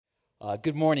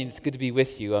Good morning. It's good to be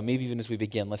with you. Maybe even as we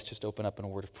begin, let's just open up in a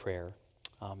word of prayer.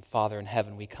 Father in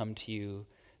heaven, we come to you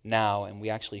now, and we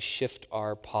actually shift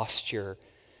our posture.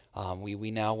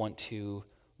 We now want to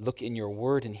look in your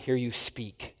word and hear you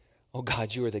speak. Oh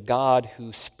God, you are the God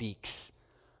who speaks,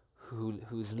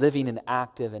 who's living and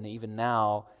active, and even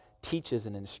now teaches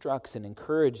and instructs and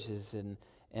encourages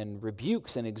and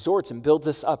rebukes and exhorts and builds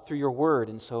us up through your word.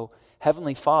 And so,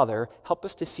 Heavenly Father, help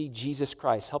us to see Jesus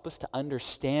Christ. Help us to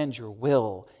understand your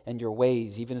will and your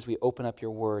ways, even as we open up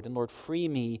your word. And Lord, free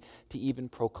me to even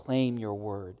proclaim your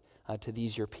word to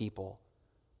these your people.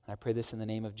 And I pray this in the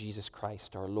name of Jesus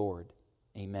Christ, our Lord.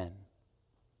 Amen.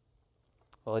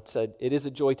 Well, it is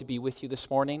a joy to be with you this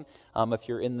morning. If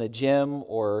you're in the gym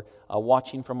or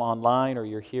watching from online, or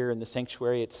you're here in the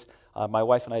sanctuary, it's my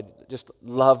wife and I just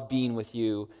love being with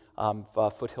you,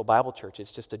 Foothill Bible Church.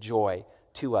 It's just a joy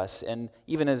to us. And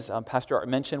even as Pastor Art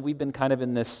mentioned, we've been kind of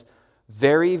in this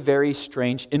very, very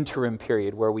strange interim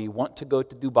period where we want to go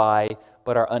to Dubai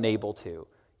but are unable to.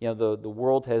 You know, the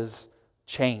world has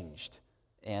changed,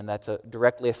 and that's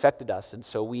directly affected us. And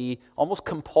so we almost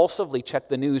compulsively check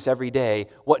the news every day.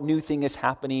 What new thing is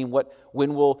happening?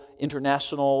 When will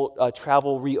international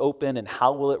travel reopen, and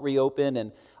how will it reopen?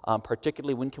 And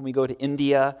particularly, when can we go to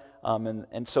India?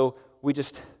 And so we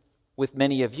just, with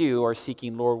many of you, are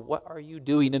seeking, Lord, what are you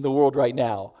doing in the world right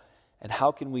now? And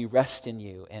how can we rest in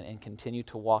you and continue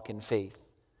to walk in faith?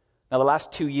 Now, the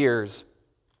last 2 years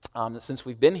since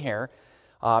we've been here,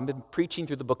 I've been preaching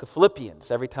through the book of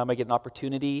Philippians. Every time I get an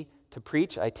opportunity to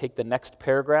preach, I take the next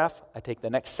paragraph, I take the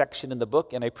next section in the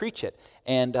book, and I preach it.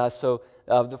 And so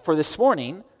for this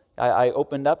morning, I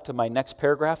opened up to my next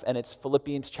paragraph, and it's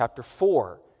Philippians chapter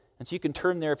 4. And so you can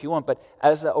turn there if you want. But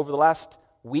as over the last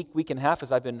week and a half,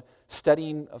 as I've been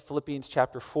studying Philippians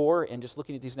chapter 4 and just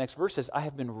looking at these next verses, I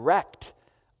have been wrecked.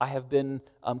 I have been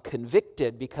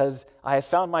convicted because I have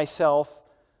found myself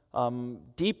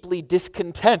deeply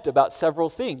discontent about several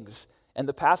things. And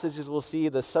the passages we'll see,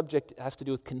 the subject has to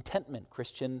do with contentment,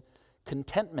 Christian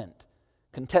contentment.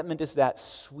 Contentment is that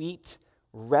sweet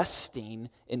resting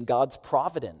in God's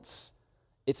providence.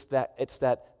 It's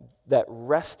that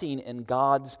resting in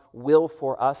God's will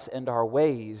for us and our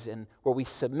ways, and where we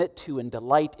submit to and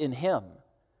delight in Him.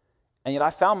 And yet I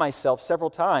found myself several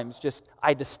times I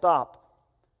had to stop,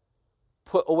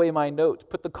 put away my notes,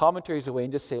 put the commentaries away,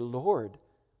 and just say, Lord,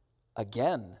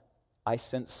 again, I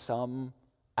sense some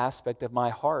aspect of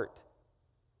my heart,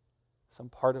 some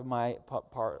part of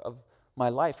my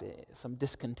life, some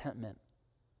discontentment.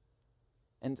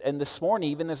 And this morning,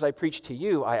 even as I preach to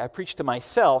you, I preach to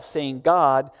myself, saying,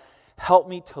 God, help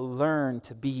me to learn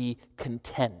to be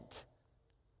content.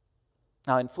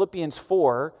 Now, in Philippians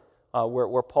 4,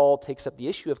 where Paul takes up the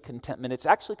issue of contentment, it's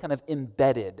actually kind of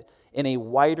embedded in a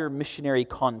wider missionary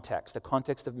context, a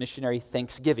context of missionary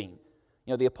thanksgiving.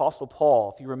 You know, the Apostle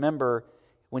Paul, if you remember,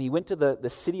 when he went to the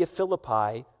city of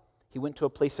Philippi, he went to a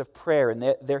place of prayer,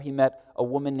 and there he met a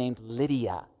woman named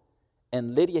Lydia.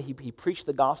 And Lydia, he preached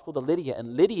the gospel to Lydia,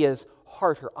 and Lydia's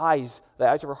heart, the eyes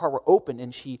of her heart were opened,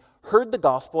 and she heard the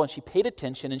gospel, and she paid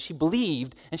attention, and she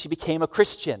believed, and she became a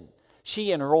Christian.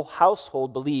 She and her whole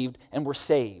household believed and were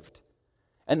saved.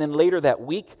 And then later that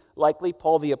week, likely,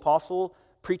 Paul the apostle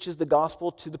preaches the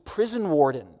gospel to the prison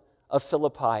warden of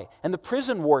Philippi. And the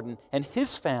prison warden and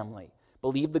his family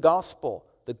believed the gospel,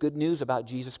 the good news about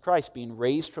Jesus Christ being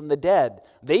raised from the dead.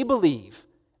 They believe,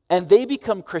 and they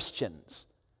become Christians.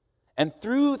 And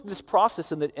through this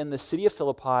process in the city of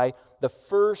Philippi, the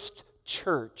first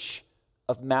church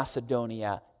of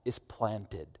Macedonia is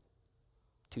planted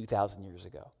 2,000 years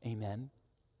ago. Amen?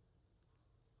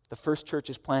 The first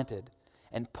church is planted.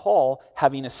 And Paul,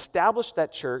 having established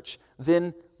that church,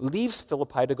 then leaves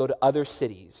Philippi to go to other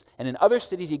cities. And in other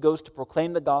cities, he goes to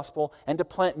proclaim the gospel and to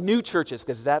plant new churches,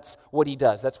 because that's what he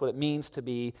does. That's what it means to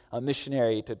be a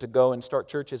missionary, to go and start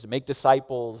churches and make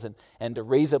disciples and to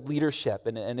raise up leadership.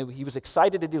 And he was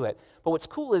excited to do it. But what's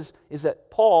cool is that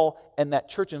Paul and that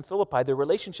church in Philippi, their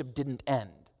relationship didn't end.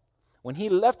 When he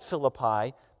left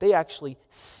Philippi, they actually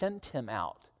sent him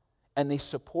out, and they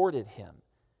supported him.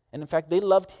 And in fact, they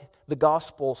loved the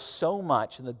gospel so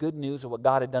much and the good news of what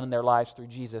God had done in their lives through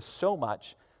Jesus so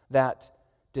much that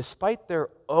despite their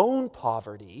own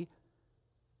poverty,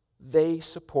 they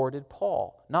supported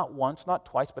Paul. Not once, not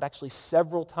twice, but actually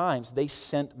several times they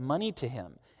sent money to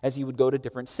him as he would go to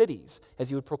different cities, as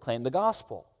he would proclaim the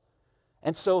gospel.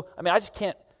 And so,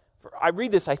 I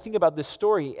read this, I think about this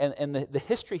story and the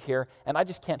history here, and I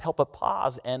just can't help but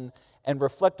pause and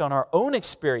reflect on our own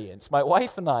experience. My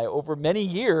wife and I, over many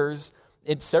years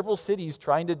in several cities,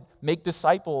 trying to make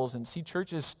disciples and see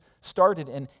churches started,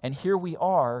 and here we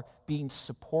are being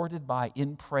supported by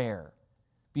in prayer,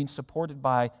 being supported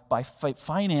by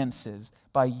finances,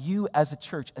 by you as a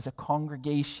church, as a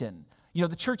congregation. You know,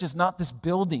 the church is not this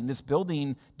building. This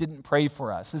building didn't pray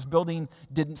for us. This building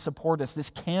didn't support us. This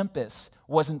campus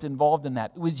wasn't involved in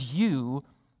that. It was you,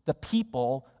 the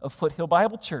people of Foothill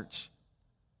Bible Church.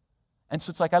 And so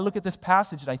it's like I look at this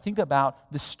passage and I think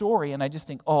about the story and I just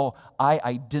think, oh, I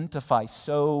identify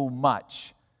so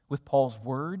much with Paul's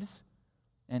words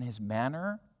and his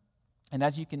manner. And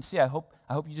as you can see, I hope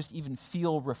you just even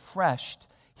feel refreshed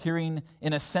hearing,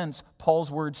 in a sense,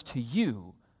 Paul's words to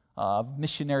you of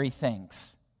missionary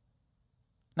thanks.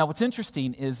 Now, what's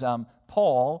interesting is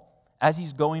Paul, as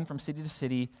he's going from city to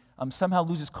city, somehow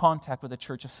loses contact with the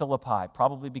church of Philippi,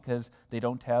 probably because they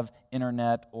don't have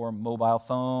internet or mobile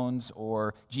phones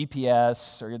or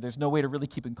GPS, or there's no way to really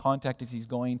keep in contact as he's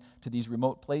going to these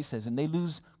remote places, and they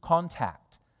lose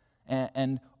contact.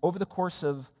 And over the course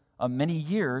of many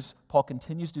years, Paul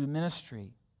continues to do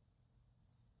ministry.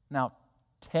 Now,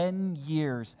 10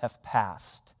 years have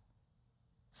passed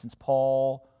since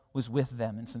Paul was with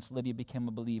them and since Lydia became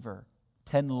a believer.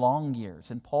 10 long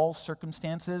years. And Paul's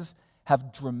circumstances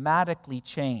have dramatically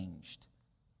changed.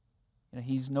 You know,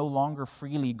 he's no longer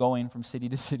freely going from city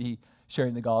to city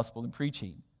sharing the gospel and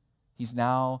preaching. He's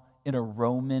now in a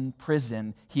Roman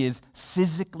prison. He is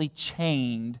physically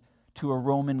chained to a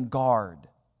Roman guard.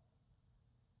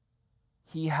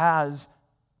 He has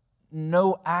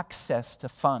no access to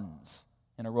funds.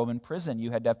 In a Roman prison, you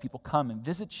had to have people come and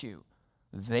visit you.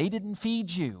 They didn't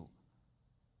feed you.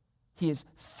 He is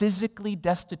physically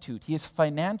destitute. He is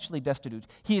financially destitute.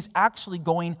 He is actually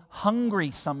going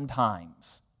hungry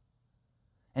sometimes.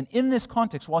 And in this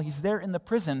context, while he's there in the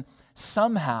prison,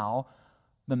 somehow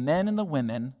the men and the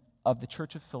women of the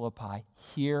church of Philippi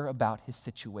hear about his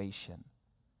situation.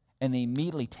 And they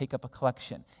immediately take up a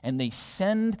collection. And they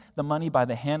send the money by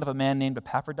the hand of a man named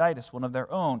Epaphroditus, one of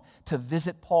their own, to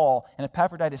visit Paul. And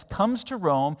Epaphroditus comes to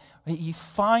Rome. He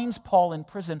finds Paul in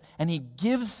prison, and he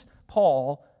gives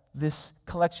Paul this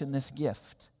collection, this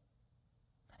gift.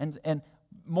 And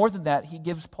more than that, he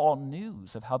gives Paul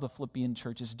news of how the Philippian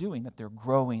church is doing, that they're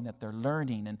growing, that they're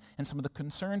learning, and some of the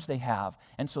concerns they have.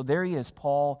 And so there he is,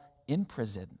 Paul in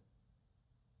prison,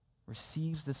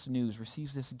 receives this news,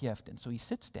 receives this gift. And so he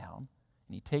sits down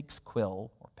and he takes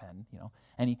quill or pen,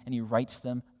 and he writes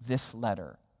them this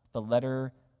letter, the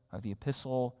letter of the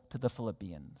epistle to the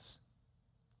Philippians.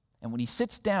 And when he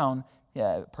sits down,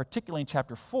 particularly in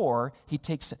chapter 4, he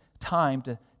takes time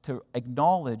to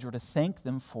acknowledge or to thank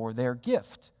them for their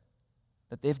gift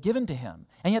that they've given to him.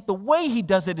 And yet the way he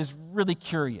does it is really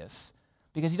curious,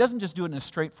 because he doesn't just do it in a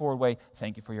straightforward way,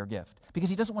 thank you for your gift. Because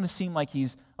he doesn't want to seem like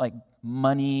he's like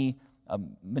money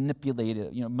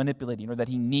manipulating, or that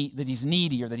he's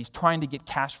needy, or that he's trying to get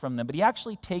cash from them. But he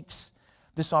actually takes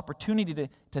this opportunity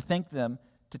to thank them,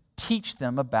 to teach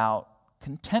them about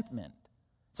contentment.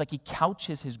 It's like he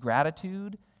couches his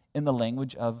gratitude in the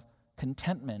language of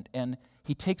contentment. And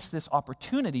he takes this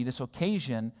opportunity, this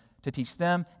occasion, to teach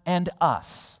them and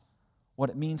us what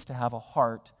it means to have a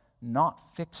heart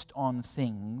not fixed on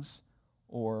things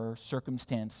or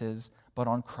circumstances, but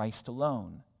on Christ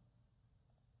alone.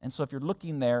 And so if you're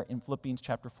looking there in Philippians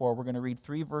chapter 4, we're going to read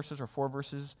 4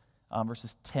 verses,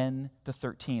 verses 10 to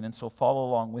 13. And so follow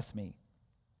along with me.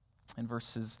 In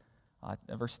verse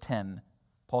 10,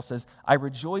 Paul says, I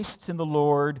rejoiced in the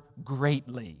Lord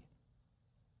greatly,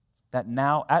 that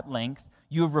now at length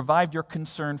you have revived your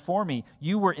concern for me.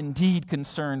 You were indeed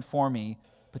concerned for me,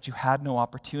 but you had no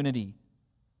opportunity.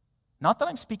 Not that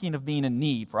I'm speaking of being in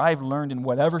need, for I have learned in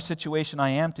whatever situation I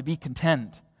am to be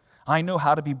content. I know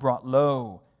how to be brought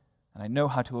low, and I know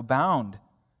how to abound.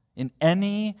 In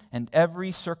any and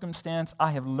every circumstance,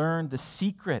 I have learned the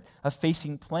secret of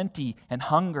facing plenty and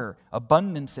hunger,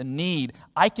 abundance and need.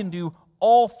 I can do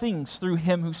all things through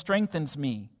him who strengthens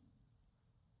me.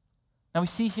 Now we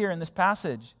see here in this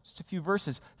passage, just a few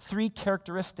verses, 3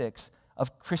 characteristics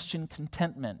of Christian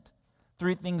contentment.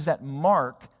 3 things that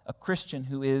mark a Christian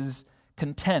who is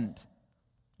content.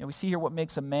 We see here what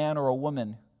makes a man or a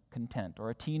woman content, or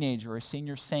a teenager or a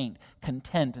senior saint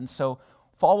content. And so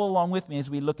follow along with me as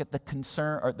we look at the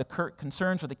concerns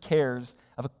or the cares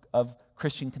of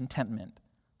Christian contentment.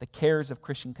 The cares of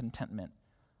Christian contentment.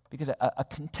 Because a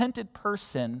contented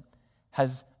person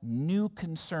has new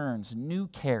concerns, new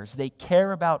cares. They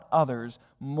care about others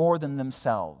more than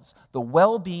themselves. The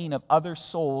well-being of other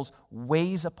souls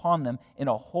weighs upon them in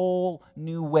a whole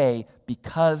new way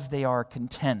because they are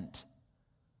content.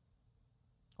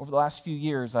 Over the last few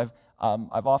years,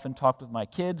 I've often talked with my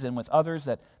kids and with others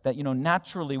that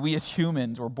naturally we as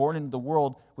humans were born into the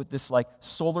world with this like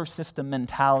solar system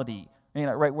mentality,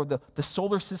 right, where the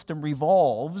solar system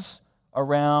revolves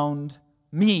around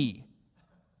me.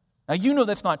 Now,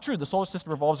 that's not true. The solar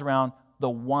system revolves around the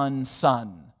one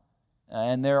sun.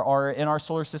 And there are, in our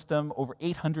solar system, over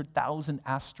 800,000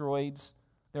 asteroids.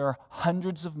 There are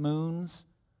hundreds of moons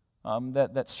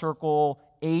that circle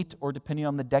 8, or depending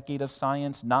on the decade of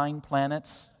science, 9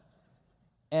 planets.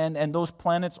 And those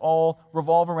planets all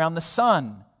revolve around the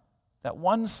sun, that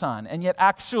one sun. And yet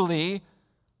actually,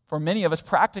 for many of us,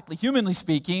 practically, humanly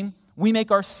speaking, we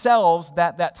make ourselves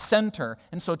that center.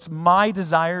 And so it's my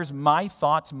desires, my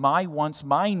thoughts, my wants,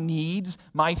 my needs,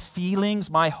 my feelings,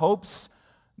 my hopes,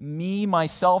 me,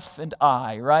 myself, and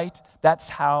I, right? That's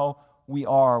how we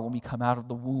are when we come out of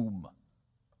the womb.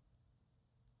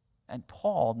 And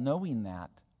Paul, knowing that,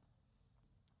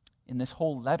 in this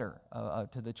whole letter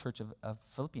to the church of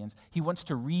Philippians, he wants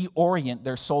to reorient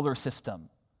their solar system.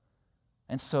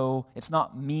 And so it's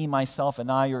not me, myself,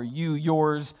 and I, or you,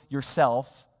 yours,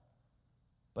 yourself,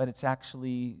 but it's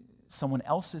actually someone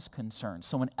else's concerns,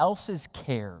 someone else's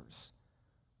cares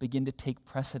begin to take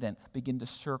precedent, begin to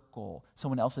circle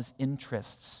someone else's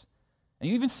interests. And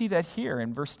you even see that here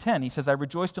in verse 10. He says, I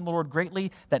rejoiced in the Lord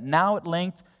greatly that now at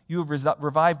length you have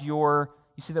revived your,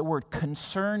 you see that word,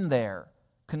 concern there.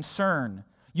 Concern.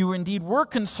 You indeed were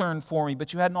concerned for me,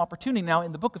 but you had an opportunity. Now,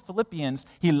 in the book of Philippians,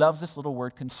 he loves this little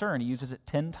word concern. He uses it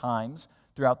 10 times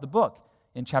throughout the book.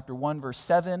 In chapter 1, verse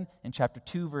 7, in chapter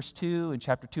 2, verse 2, in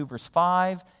chapter 2, verse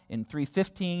 5, in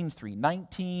 3:15,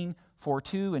 3:19,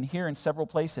 4:2, and here in several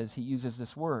places he uses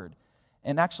this word.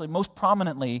 And actually, most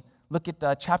prominently, look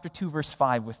at chapter 2, verse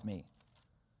 5 with me.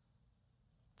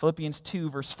 Philippians 2,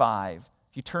 verse 5.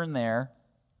 If you turn there,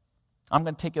 I'm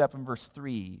going to take it up in verse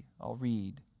 3. I'll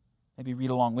read. Maybe read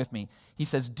along with me. He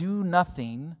says, do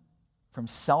nothing from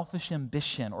selfish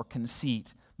ambition or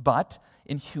conceit, but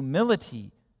in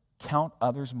humility count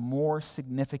others more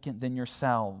significant than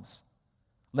yourselves.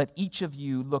 Let each of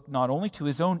you look not only to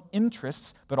his own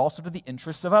interests, but also to the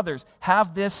interests of others.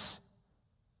 Have this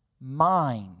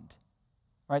mind,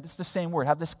 right? This is the same word.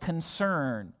 Have this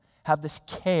concern, have this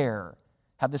care,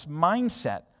 have this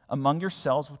mindset among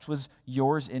yourselves, which was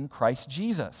yours in Christ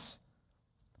Jesus.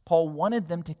 Paul wanted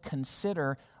them to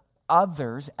consider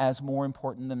others as more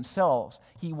important than themselves.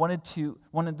 He wanted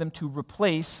them to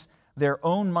replace their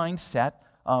own mindset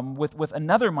with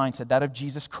another mindset, that of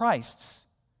Jesus Christ's.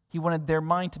 He wanted their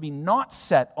mind to be not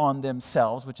set on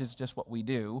themselves, which is just what we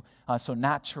do so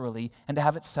naturally, and to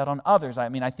have it set on others. I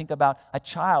mean, I think about a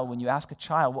child. When you ask a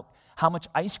child, how much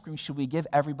ice cream should we give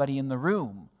everybody in the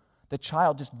room? The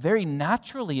child just very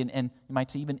naturally, and you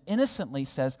might say even innocently,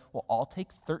 says, well, I'll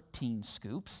take 13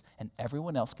 scoops, and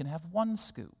everyone else can have 1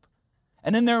 scoop.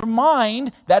 And in their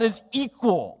mind, that is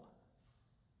equal.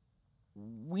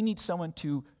 We need someone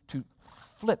to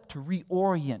flip, to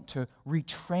reorient, to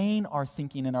retrain our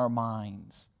thinking in our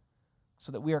minds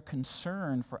so that we are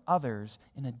concerned for others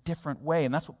in a different way.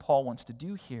 And that's what Paul wants to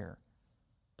do here.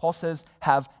 Paul says,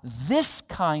 have this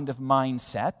kind of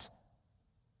mindset,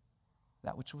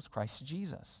 that which was Christ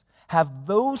Jesus. Have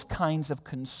those kinds of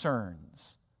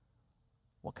concerns.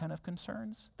 What kind of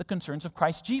concerns? The concerns of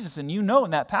Christ Jesus. And you know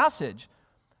in that passage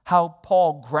how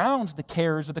Paul grounds the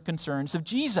cares or the concerns of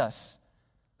Jesus,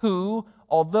 who,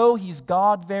 although he's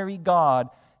God, very God,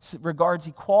 regards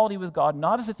equality with God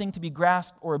not as a thing to be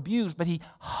grasped or abused, but he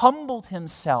humbled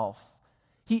himself.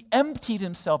 He emptied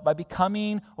himself by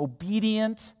becoming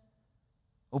obedient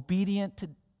to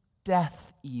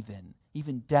death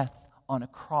even death on a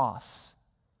cross.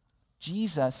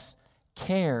 Jesus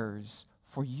cares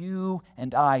for you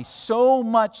and I, so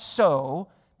much so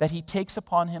that he takes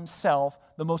upon himself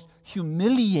the most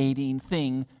humiliating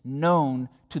thing known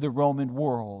to the Roman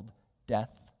world,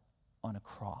 death on a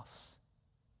cross.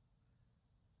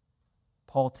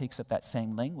 Paul takes up that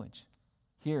same language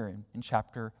here in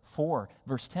chapter 4,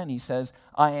 verse 10. He says,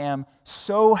 I am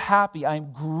so happy, I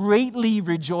am greatly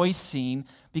rejoicing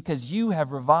because you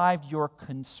have revived your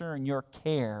concern, your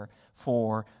care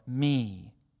for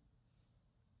me.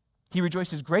 He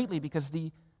rejoices greatly because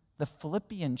the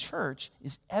Philippian church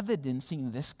is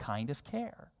evidencing this kind of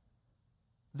care.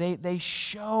 They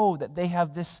show that they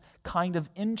have this kind of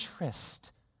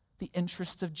interest, the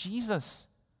interest of Jesus.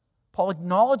 Paul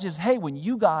acknowledges, hey, when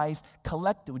you guys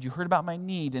collected, when you heard about my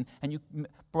need, and you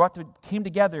came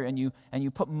together and you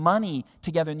put money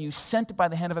together and you sent it by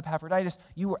the hand of Epaphroditus,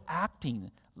 you were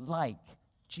acting like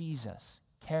Jesus,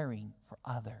 caring for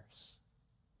others.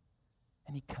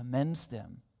 And he commends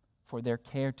them for their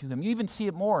care to him. You even see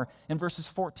it more in verses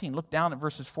 14. Look down at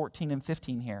verses 14 and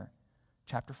 15 here.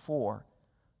 chapter 4.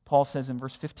 Paul says in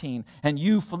verse 15, "And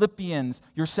you, Philippians,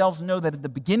 yourselves know that at the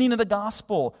beginning of the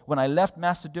gospel, when I left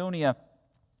Macedonia,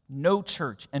 no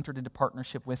church entered into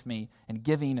partnership with me in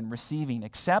giving and receiving,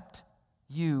 except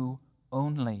you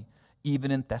only.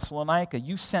 Even in Thessalonica,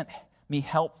 you sent me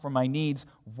help for my needs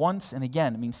once and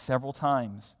again," it means several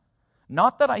times.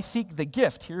 "Not that I seek the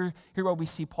gift." Here where we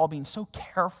see Paul being so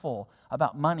careful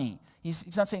about money.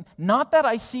 He's not saying, "Not that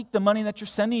I seek the money that you're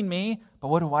sending me," but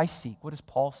what do I seek? What does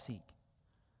Paul seek?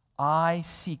 I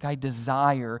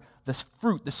desire this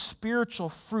fruit, the spiritual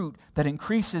fruit that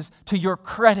increases to your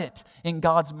credit in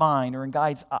God's mind or in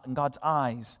God's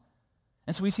eyes.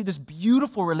 And so we see this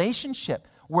beautiful relationship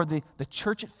where the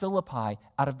church at Philippi,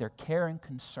 out of their care and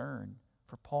concern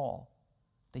for Paul,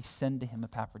 they send to him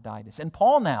Epaphroditus. And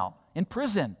Paul now, in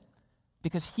prison,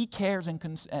 because he cares and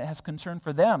has concern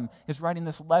for them, is writing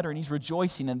this letter, and he's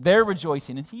rejoicing, and they're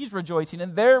rejoicing, and he's rejoicing,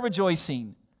 and they're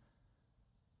rejoicing.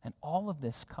 And all of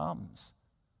this comes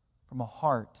from a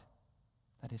heart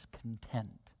that is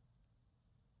content,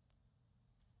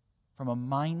 from a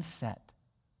mindset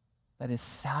that is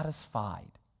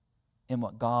satisfied in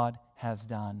what God has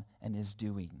done and is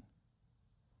doing.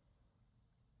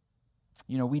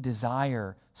 You know, we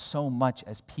desire so much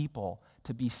as people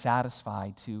to be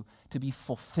satisfied, to be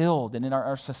fulfilled. And in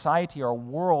our society, our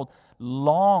world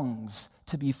longs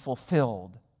to be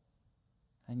fulfilled.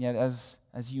 And yet, as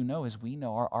you know, as we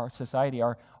know, our society,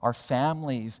 our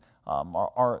families,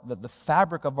 the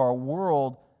fabric of our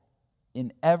world,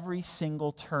 in every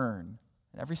single turn,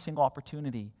 every single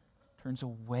opportunity, turns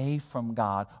away from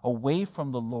God, away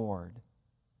from the Lord.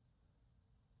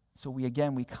 So we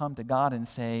come to God and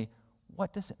say,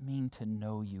 what does it mean to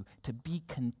know you, to be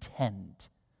content?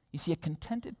 You see, a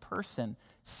contented person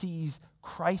sees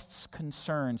Christ's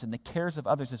concerns and the cares of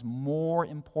others as more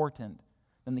important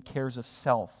than the cares of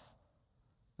self,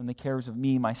 than the cares of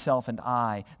me, myself, and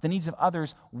I. The needs of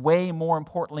others weigh more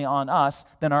importantly on us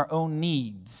than our own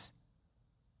needs.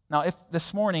 Now, if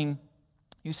this morning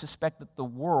you suspect that the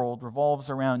world revolves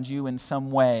around you in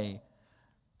some way,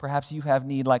 perhaps you have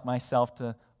need, like myself,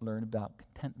 to learn about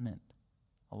contentment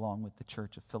along with the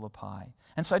church of Philippi.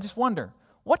 And so I just wonder,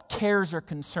 what cares or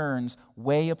concerns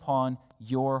weigh upon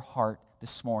your heart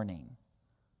this morning?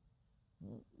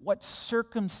 What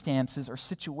circumstances or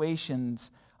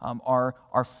situations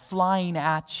are flying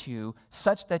at you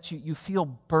such that you feel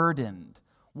burdened?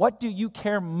 What do you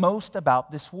care most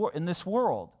about in this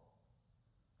world?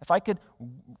 If I could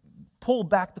pull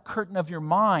back the curtain of your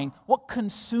mind, what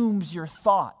consumes your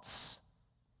thoughts?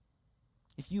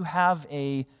 If you have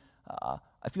a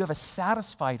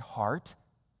satisfied heart,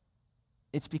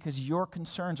 it's because your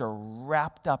concerns are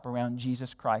wrapped up around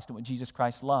Jesus Christ and what Jesus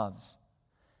Christ loves.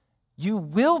 You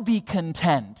will be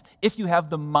content if you have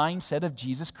the mindset of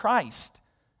Jesus Christ,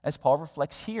 as Paul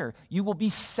reflects here. You will be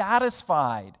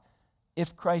satisfied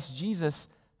if Christ Jesus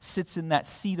sits in that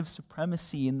seat of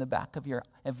supremacy in the back of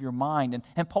your mind.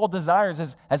 And Paul desires,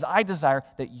 as I desire,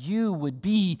 that you would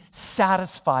be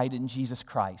satisfied in Jesus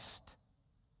Christ.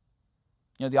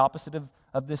 You know, the opposite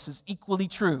of this is equally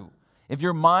true. If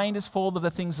your mind is full of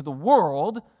the things of the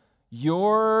world,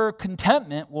 your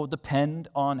contentment will depend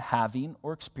on having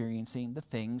or experiencing the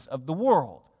things of the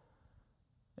world.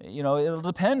 You know, it'll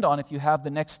depend on if you have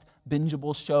the next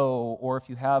bingeable show, or if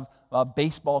you have a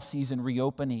baseball season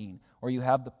reopening, or you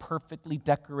have the perfectly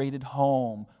decorated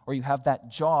home, or you have that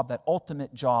job, that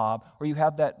ultimate job, or you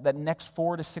have that next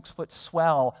 4 to 6 foot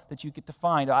swell that you get to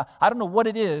find. I don't know what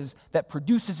it is that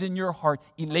produces in your heart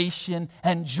elation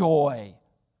and joy.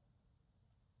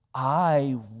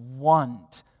 I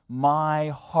want my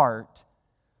heart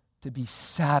to be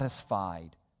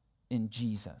satisfied in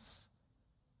Jesus,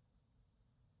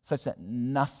 such that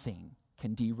nothing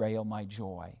can derail my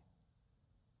joy.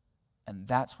 And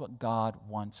that's what God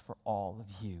wants for all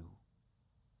of you.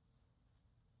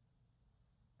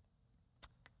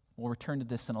 We'll return to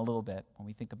this in a little bit when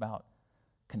we think about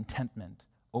contentment,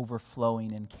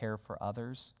 overflowing in care for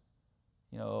others.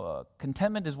 You know,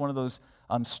 contentment is one of those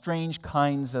strange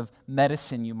kinds of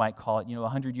medicine, you might call it. You know,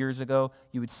 100 years ago,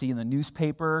 you would see in the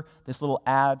newspaper this little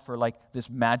ad for like this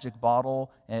magic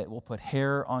bottle, and it will put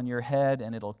hair on your head,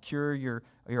 and it'll cure your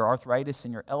arthritis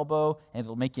in your elbow, and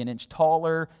it'll make you an inch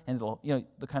taller, and it'll, you know,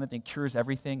 the kind of thing cures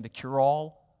everything, the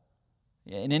cure-all.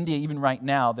 In India, even right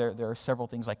now, there are several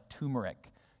things like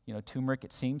turmeric. You know, turmeric,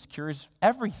 it seems, cures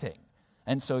everything.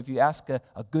 And so if you ask a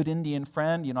good Indian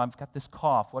friend, you know, I've got this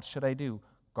cough, what should I do?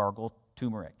 Gargle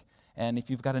turmeric. And if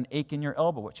you've got an ache in your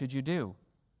elbow, what should you do?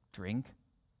 Drink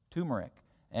turmeric.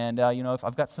 And, you know, if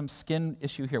I've got some skin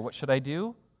issue here, what should I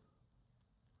do?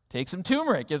 Take some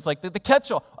turmeric. It's like the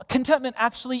catch-all. Contentment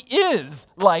actually is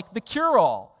like the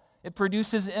cure-all. It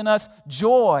produces in us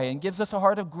joy and gives us a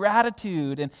heart of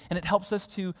gratitude, and it helps us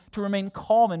to remain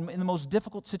calm in the most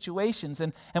difficult situations.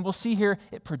 And we'll see here,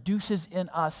 it produces in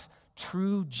us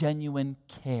true, genuine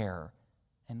care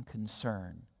and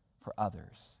concern for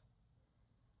others.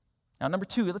 Now, number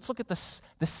two, let's look at the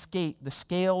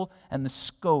scale and the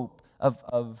scope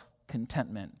of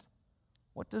contentment.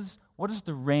 What is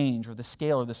the range or the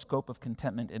scale or the scope of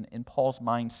contentment in Paul's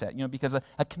mindset? Because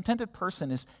a contented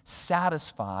person is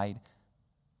satisfied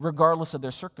regardless of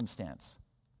their circumstance.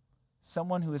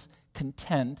 Someone who is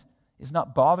content is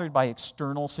not bothered by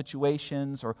external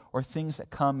situations or things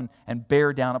that come and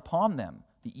bear down upon them.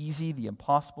 The easy, the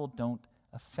impossible don't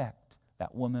affect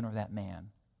that woman or that man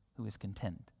who is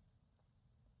content.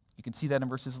 You can see that in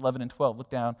verses 11 and 12.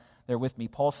 Look down there with me.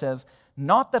 Paul says,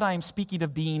 not that I am speaking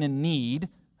of being in need.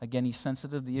 Again, he's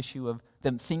sensitive to the issue of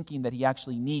them thinking that he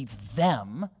actually needs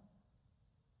them.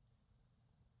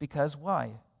 Because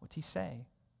why? What's he say?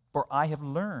 For I have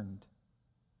learned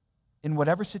in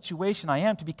whatever situation I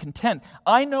am to be content.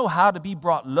 I know how to be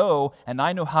brought low, and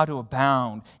I know how to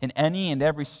abound. In any and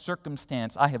every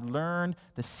circumstance, I have learned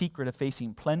the secret of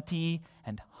facing plenty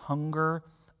and hunger,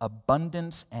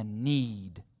 abundance and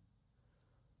need.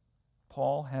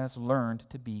 Paul has learned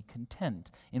to be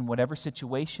content in whatever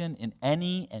situation, in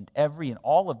any and every and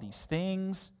all of these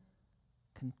things.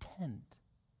 Content.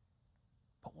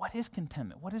 But what is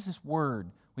contentment? What is this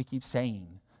word we keep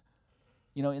saying?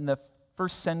 In the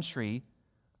first century,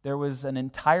 there was an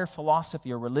entire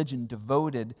philosophy or religion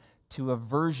devoted to a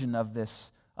version of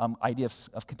this idea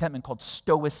of contentment called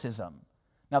Stoicism.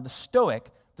 Now, the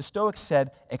Stoics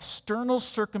said, external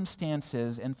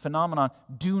circumstances and phenomenon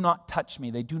do not touch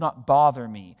me. They do not bother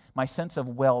me. My sense of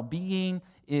well-being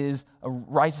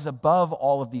rises above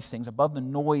all of these things, above the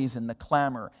noise and the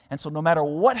clamor. And so no matter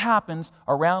what happens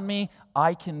around me,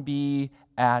 I can be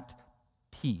at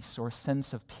peace or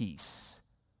sense of peace.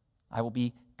 I will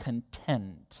be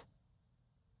content.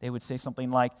 They would say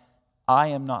something like, I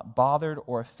am not bothered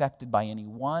or affected by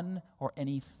anyone or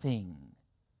anything.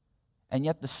 And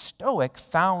yet the Stoic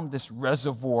found this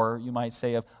reservoir, you might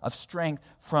say, of strength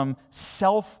from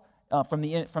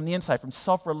the inside, from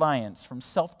self-reliance, from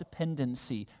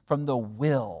self-dependency, from the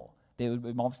will. They would be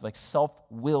almost like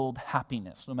self-willed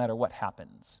happiness, no matter what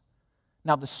happens.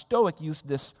 Now the Stoic used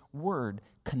this word,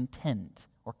 content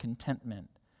or contentment.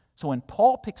 So when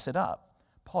Paul picks it up,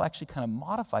 Paul actually kind of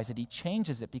modifies it. He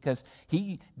changes it because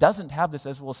he doesn't have this,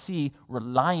 as we'll see,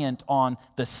 reliant on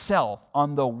the self,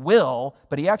 on the will,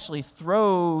 but he actually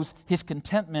throws his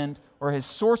contentment or his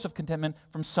source of contentment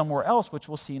from somewhere else, which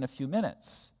we'll see in a few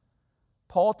minutes.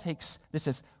 Paul takes this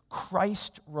as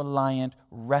Christ-reliant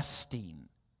resting.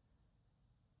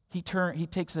 He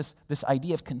takes this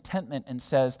idea of contentment and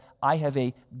says, I have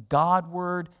a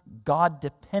Godward,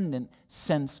 God-dependent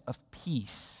sense of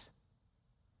peace.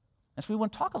 And so we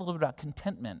want to talk a little bit about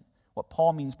contentment, what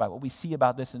Paul means by it, what we see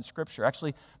about this in Scripture.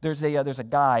 Actually, there's a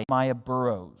guy, Jeremiah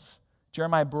Burroughs.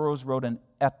 Jeremiah Burroughs wrote an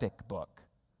epic book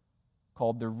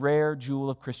called The Rare Jewel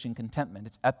of Christian Contentment.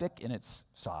 It's epic in its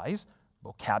size,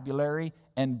 vocabulary,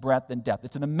 and breadth and depth.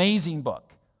 It's an amazing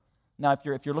book. Now, if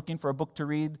you're looking for a book to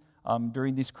read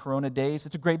during these Corona days,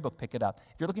 it's a great book. Pick it up.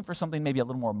 If you're looking for something maybe a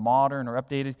little more modern or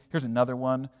updated, here's another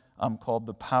one called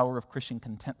The Power of Christian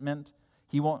Contentment.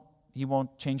 He won't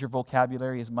change your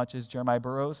vocabulary as much as Jeremiah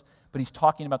Burroughs, but he's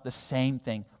talking about the same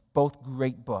thing. Both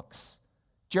great books.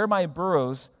 Jeremiah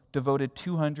Burroughs devoted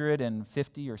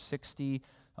 250 or 60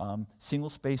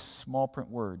 single-space, small-print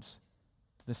words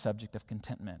to the subject of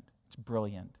contentment. It's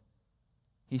brilliant.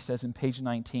 He says in page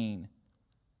 19,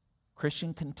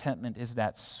 Christian contentment is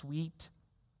that sweet,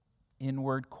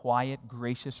 inward, quiet,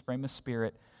 gracious frame of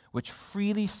spirit which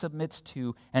freely submits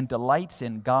to and delights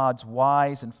in God's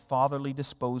wise and fatherly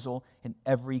disposal in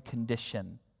every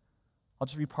condition. I'll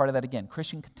just read part of that again.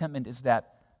 Christian contentment is that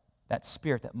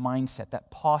spirit, that mindset,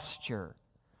 that posture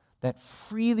that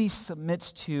freely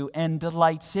submits to and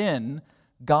delights in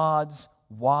God's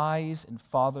wise and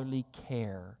fatherly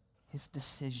care, His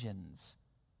decisions,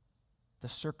 the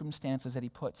circumstances that He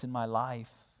puts in my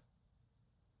life.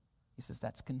 He says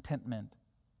that's contentment.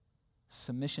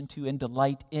 Submission to and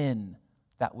delight in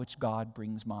that which God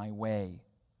brings my way.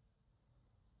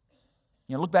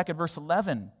 Look back at verse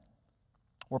 11,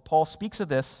 where Paul speaks of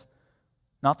this.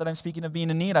 Not that I'm speaking of being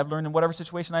in need. I've learned in whatever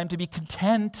situation I am to be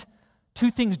content.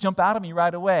 Two things jump out at me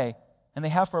right away, and they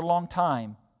have for a long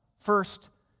time. First,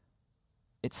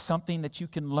 it's something that you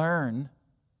can learn.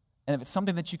 And if it's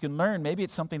something that you can learn, maybe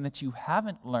it's something that you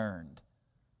haven't learned.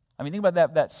 I mean, think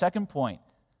about that second point.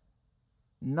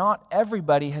 not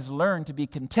everybody has learned to be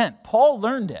content. Paul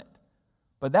learned it.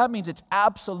 But that means it's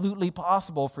absolutely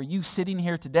possible for you sitting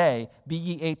here today, be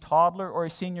ye a toddler or a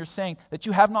senior saint, that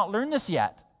you have not learned this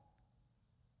yet.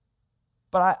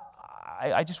 But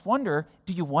I just wonder,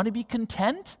 do you want to be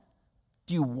content?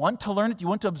 Do you want to learn it? Do you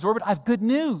want to absorb it? I have good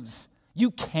news.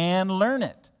 You can learn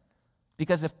it.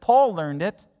 Because if Paul learned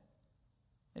it,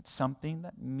 it's something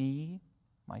that me,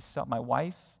 myself, my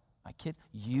wife, my kids,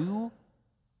 you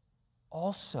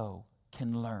also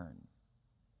can learn.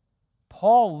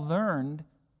 Paul learned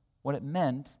what it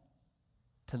meant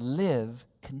to live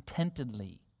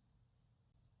contentedly.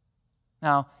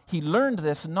 Now, he learned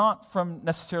this not from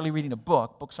necessarily reading a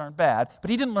book. Books aren't bad, but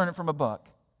he didn't learn it from a book.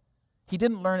 He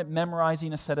didn't learn it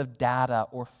memorizing a set of data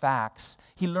or facts.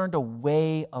 He learned a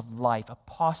way of life, a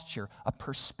posture, a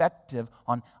perspective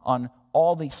on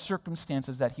all the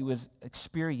circumstances that he was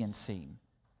experiencing.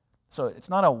 So it's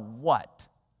not a what,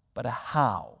 but a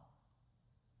how.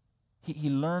 He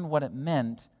learned what it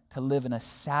meant to live in a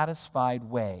satisfied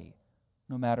way,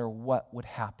 no matter what would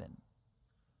happen.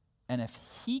 And if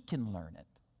he can learn it,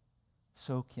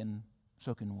 so can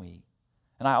we.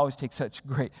 And I always take such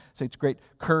great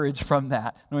courage from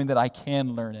that, knowing that I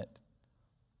can learn it.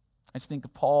 I just think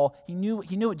of Paul, he knew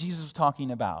what Jesus was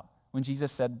talking about when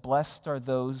Jesus said, "Blessed are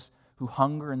those who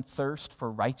hunger and thirst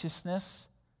for righteousness,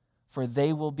 for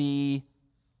they will be,"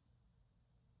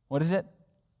 what is it?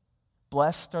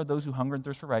 Blessed are those who hunger and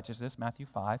thirst for righteousness, Matthew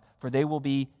 5, for they will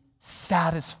be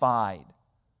satisfied.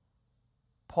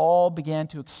 Paul began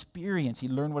to experience, he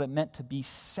learned what it meant to be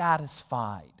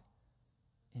satisfied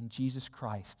in Jesus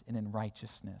Christ and in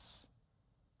righteousness.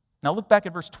 Now look back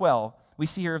at verse 12. We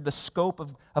see here the scope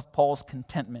of Paul's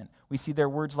contentment. We see there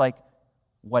words like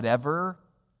whatever,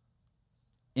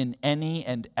 in any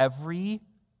and every.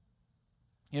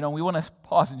 We want to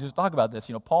pause and just talk about this.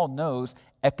 Paul knows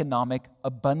economic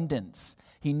abundance.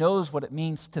 He knows what it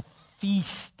means to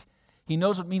feast. He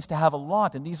knows what it means to have a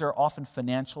lot, and these are often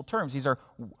financial terms. These are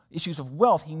issues of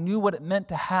wealth. He knew what it meant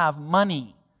to have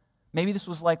money. Maybe this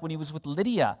was like when he was with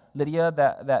Lydia. Lydia,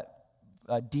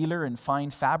 that dealer in fine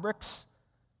fabrics,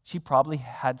 she probably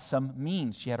had some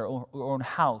means. She had her own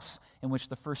house in which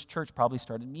the first church probably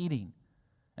started meeting.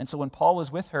 And so when Paul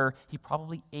was with her, he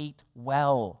probably ate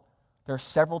well. There are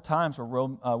several times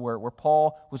where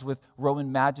Paul was with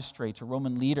Roman magistrates or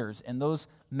Roman leaders, and those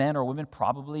men or women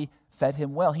probably fed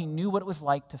him well. He knew what it was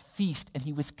like to feast, and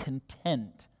he was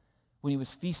content when he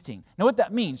was feasting. Now what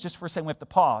that means, just for a second we have to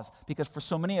pause, because for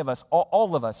so many of us,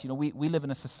 all of us, we live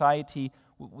in a society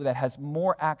that has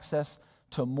more access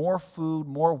to more food,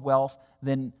 more wealth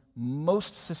than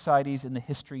most societies in the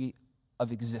history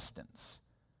of existence.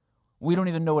 We don't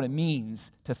even know what it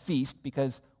means to feast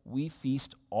because we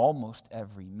feast almost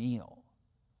every meal.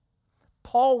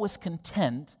 Paul was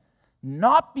content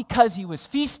not because he was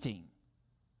feasting.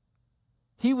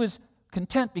 He was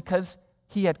content because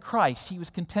he had Christ. He was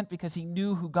content because he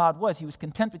knew who God was. He was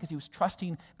content because he was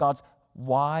trusting God's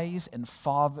wise and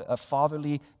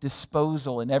fatherly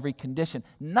disposal in every condition,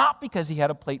 not because he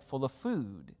had a plate full of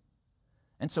food.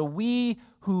 And so we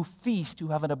who feast, who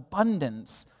have an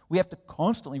abundance, we have to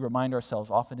constantly remind ourselves,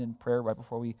 often in prayer right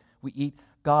before we eat,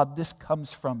 God, this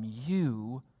comes from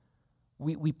you.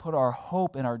 We put our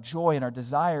hope and our joy and our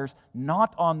desires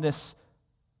not on this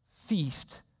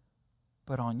feast,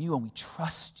 but on you, and we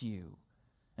trust you.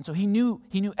 And so he knew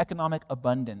economic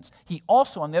abundance. He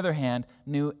also, on the other hand,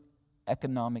 knew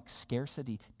economic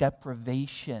scarcity,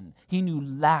 deprivation. He knew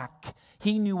lack.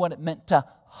 He knew what it meant to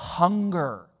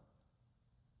hunger.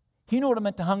 He knew what it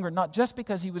meant to hunger, not just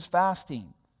because he was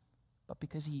fasting, but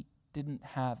because he didn't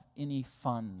have any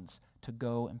funds to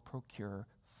go and procure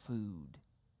food.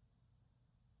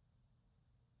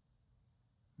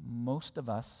 Most of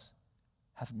us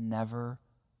have never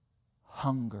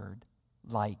hungered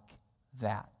like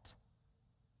that.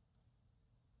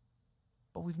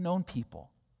 But we've known people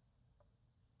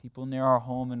near our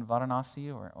home in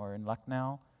Varanasi or in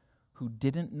Lucknow who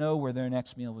didn't know where their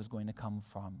next meal was going to come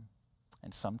from.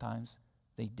 And sometimes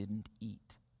they didn't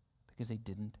eat because they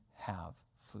didn't have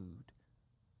food.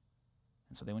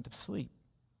 And so they went to sleep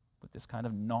with this kind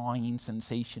of gnawing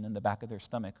sensation in the back of their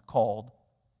stomach called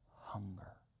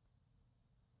hunger.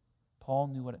 Paul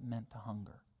knew what it meant to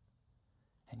hunger.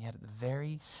 And yet at the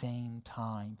very same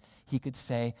time, he could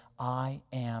say, I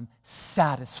am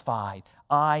satisfied.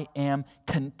 I am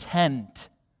content.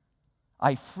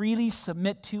 I freely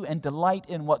submit to and delight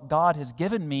in what God has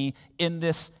given me in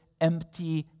this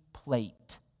empty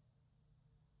plate.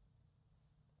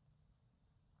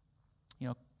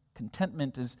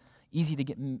 Contentment is easy to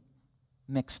get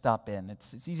mixed up in.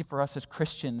 It's easy for us as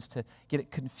Christians to get it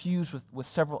confused with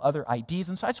several other ideas.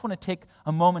 And so I just want to take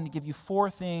a moment to give you 4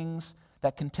 things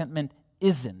that contentment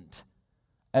isn't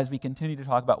as we continue to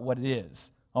talk about what it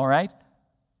is. All right?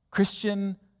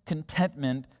 Christian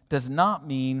contentment does not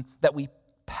mean that we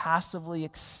passively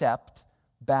accept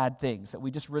bad things, that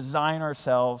we just resign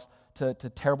ourselves to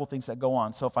terrible things that go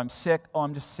on. So if I'm sick,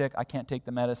 I'm just sick. I can't take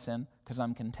the medicine because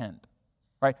I'm content.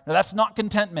 Right? Now, that's not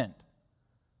contentment.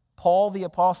 Paul the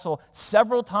apostle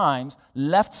several times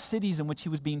left cities in which he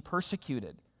was being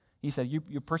persecuted. He said,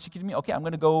 you're persecuting me? Okay, I'm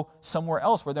going to go somewhere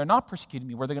else where they're not persecuting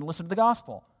me, where they're going to listen to the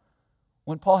gospel.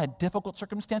 When Paul had difficult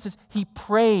circumstances, he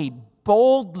prayed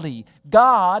boldly,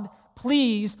 God,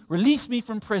 please release me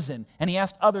from prison. And he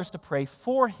asked others to pray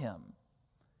for him.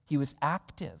 He was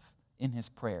active in his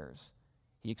prayers.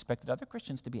 He expected other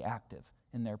Christians to be active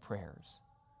in their prayers.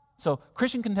 So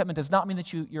Christian contentment does not mean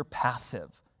that you're passive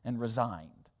and resigned.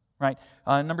 Right?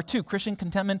 Number 2, Christian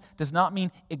contentment does not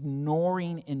mean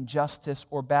ignoring injustice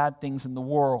or bad things in the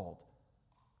world.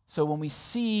 So when we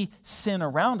see sin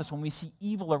around us, when we see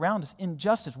evil around us,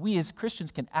 injustice, we as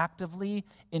Christians can actively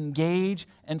engage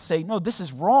and say, no, this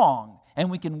is wrong.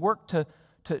 And we can work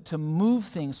to move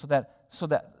things so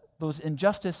that those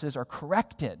injustices are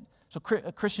corrected. So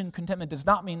Christian contentment does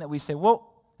not mean that we say,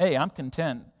 well, hey, I'm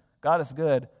content. God is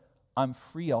good. I'm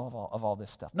free of all this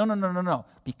stuff. No.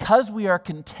 Because we are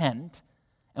content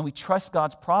and we trust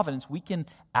God's providence, we can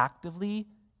actively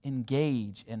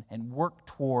engage and work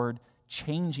toward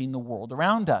changing the world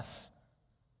around us.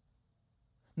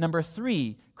 Number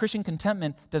 3, Christian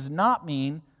contentment does not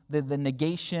mean the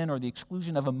negation or the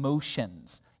exclusion of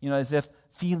emotions. As if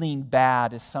feeling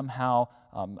bad is somehow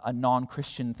a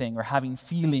non-Christian thing, or having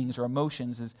feelings or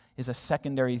emotions is a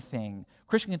secondary thing.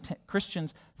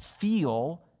 Christians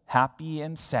feel happy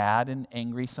and sad and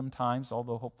angry sometimes,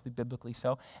 although hopefully biblically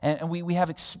so. And we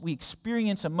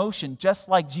experience emotion just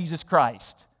like Jesus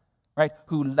Christ, right?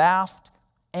 Who laughed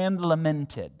and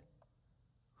lamented,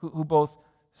 who both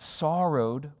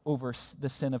sorrowed over the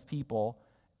sin of people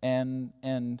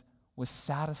and was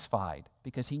satisfied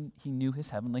because he knew his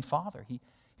heavenly Father. He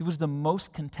was the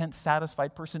most content,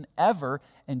 satisfied person ever,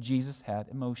 and Jesus had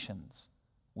emotions.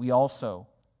 We also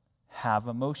have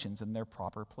emotions in their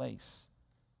proper place.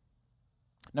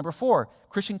 Number 4,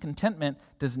 Christian contentment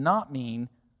does not mean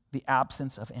the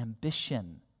absence of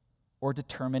ambition or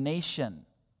determination.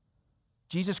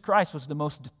 Jesus Christ was the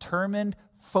most determined,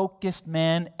 focused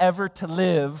man ever to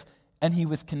live, and he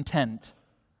was content.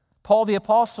 Paul the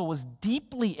apostle was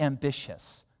deeply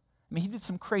ambitious. I mean, he did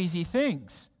some crazy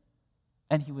things,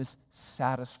 and he was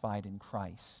satisfied in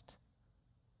Christ.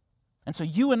 And so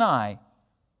you and I,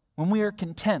 when we are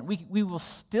content, we will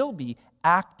still be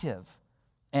active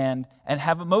and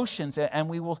have emotions, and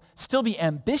we will still be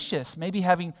ambitious, maybe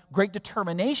having great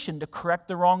determination to correct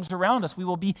the wrongs around us. We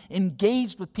will be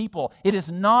engaged with people. It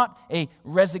is not a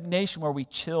resignation where we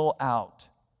chill out.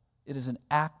 It is an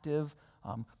active,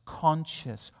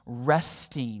 conscious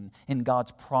resting in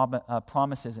God's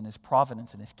promises and his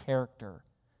providence and his character.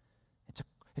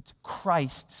 It's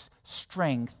Christ's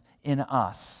strength in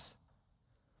us.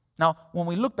 Now, when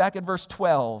we look back at verse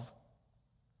 12,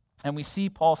 and we see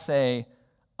Paul say,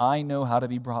 I know how to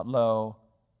be brought low,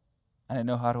 and I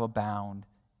know how to abound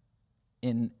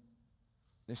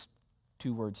there's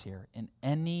 2 words here, in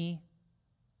any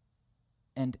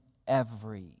and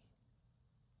every.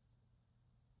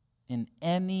 In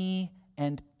any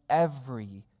and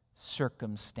every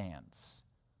circumstance,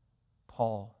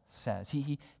 Paul says.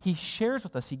 He shares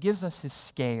with us, he gives us his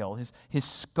scale, his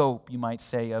scope, you might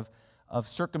say, of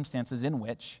circumstances in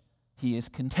which he is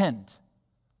content.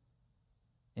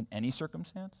 In any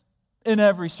circumstance? In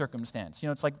every circumstance.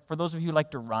 It's like for those of you who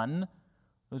like to run,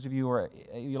 those of you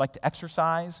you like to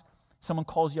exercise, someone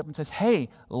calls you up and says, hey,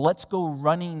 let's go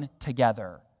running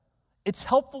together. It's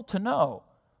helpful to know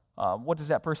what does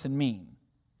that person mean?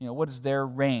 What is their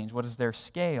range? What is their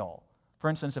scale? For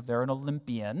instance, if they're an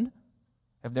Olympian,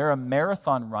 if they're a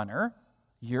marathon runner,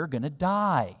 you're going to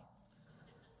die.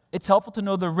 It's helpful to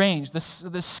know the range, the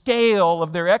scale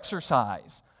of their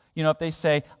exercise. If they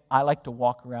say, I like to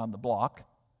walk around the block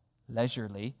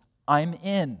leisurely, I'm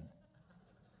in.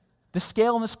 The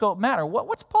scale and the scope matter.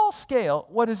 What's Paul's scale?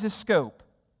 What is his scope?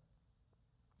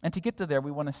 And to get to there,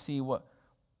 we want to see what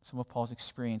some of Paul's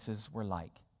experiences were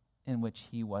like in which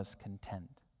he was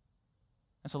content.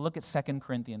 And so look at 2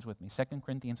 Corinthians with me, 2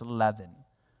 Corinthians 11.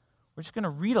 We're just going to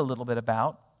read a little bit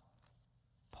about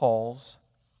Paul's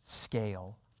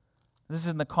scale. This is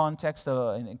in the context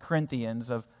in Corinthians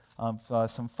of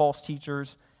some false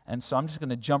teachers, and so I'm just going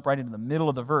to jump right into the middle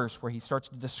of the verse where he starts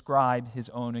to describe his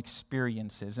own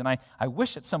experiences. And I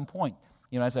wish at some point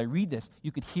as I read this,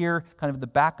 you could hear kind of in the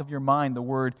back of your mind the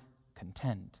word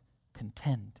contend,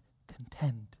 contend,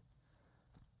 contend.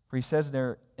 For he says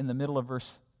there in the middle of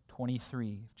verse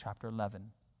 23, chapter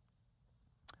 11,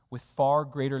 with far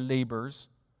greater labors,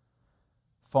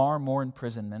 far more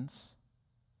imprisonments,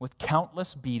 with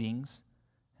countless beatings,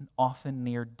 and often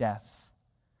near death.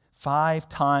 5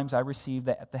 times I received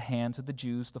at the hands of the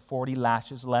Jews the 40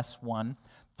 lashes less one.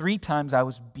 3 times I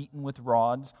was beaten with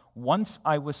rods. Once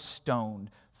I was stoned.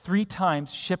 3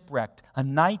 times shipwrecked. A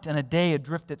night and a day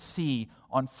adrift at sea.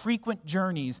 On frequent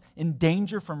journeys, in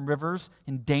danger from rivers,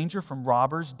 in danger from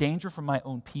robbers, danger from my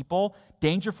own people,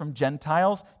 danger from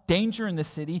Gentiles, danger in the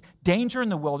city, danger in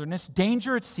the wilderness,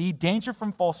 danger at sea, danger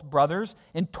from false brothers,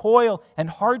 in toil and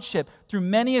hardship, through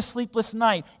many a sleepless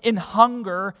night, in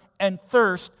hunger and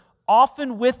thirst,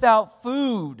 often without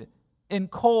food, in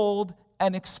cold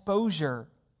and exposure.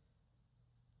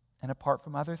 And apart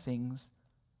from other things,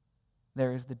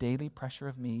 there is the daily pressure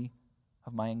of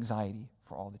my anxiety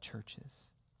for all the churches.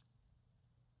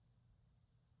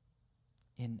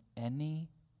 In any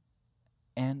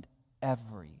and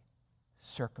every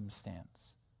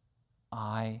circumstance,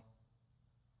 I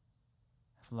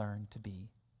have learned to be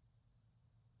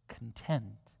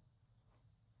content.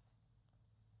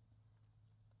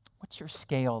 What's your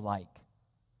scale like,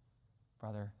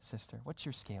 brother, sister? What's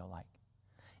your scale like?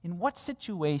 In what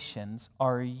situations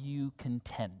are you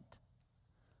content?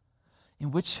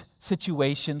 In which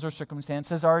situations or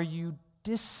circumstances are you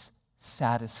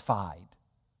dissatisfied?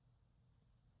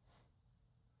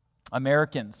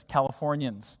 Americans,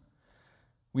 Californians,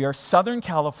 we are Southern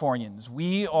Californians.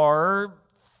 We are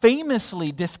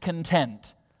famously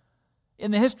discontent.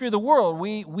 In the history of the world,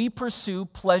 we pursue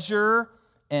pleasure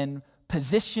and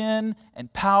position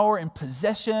and power and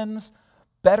possessions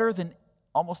better than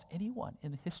almost anyone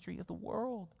in the history of the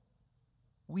world.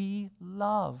 We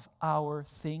love our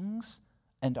things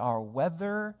and our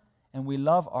weather, and we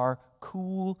love our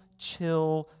cool,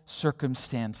 chill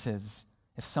circumstances.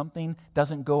 If something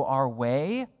doesn't go our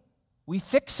way, we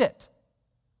fix it,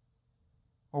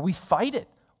 or we fight it,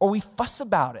 or we fuss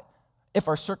about it. If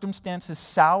our circumstances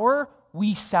sour,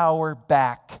 we sour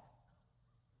back.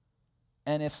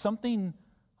 And if something,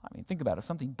 think about it, if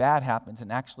something bad happens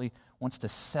and actually wants to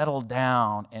settle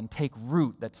down and take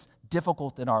root that's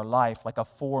difficult in our life, like a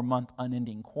 4-month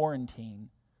unending quarantine,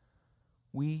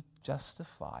 we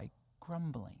justify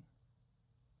grumbling.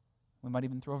 We might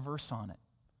even throw a verse on it.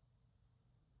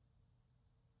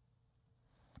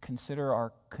 Consider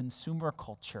our consumer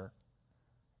culture.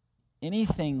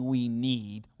 Anything we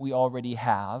need, we already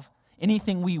have.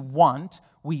 Anything we want,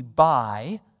 we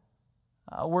buy.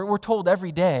 We're told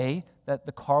every day that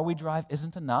the car we drive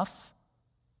isn't enough,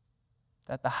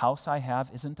 that the house I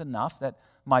have isn't enough, that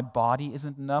my body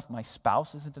isn't enough, my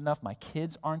spouse isn't enough, my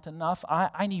kids aren't enough.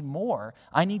 I need more.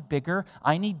 I need bigger.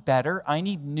 I need better. I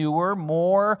need newer,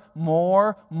 more.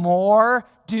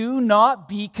 Do not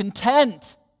be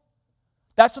content.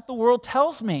 That's what the world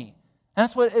tells me. And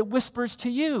that's what it whispers to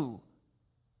you.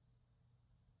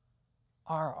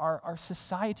 Our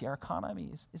society, our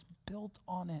economy is built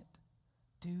on it.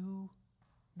 Do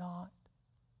not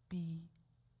be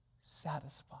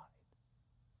satisfied.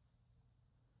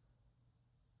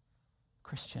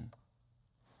 Christian,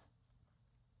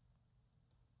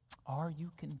 are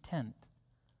you content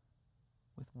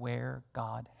with where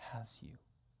God has you?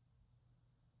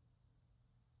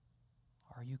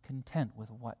 Are you content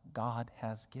with what God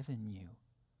has given you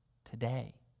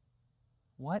today?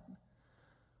 What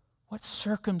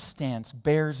circumstance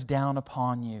bears down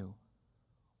upon you?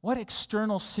 What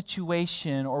external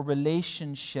situation or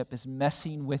relationship is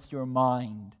messing with your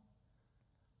mind?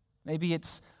 Maybe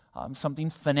it's something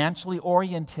financially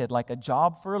oriented, like a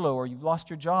job furlough, or you've lost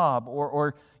your job,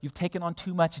 or you've taken on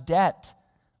too much debt.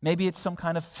 Maybe it's some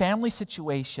kind of family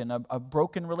situation, a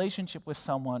broken relationship with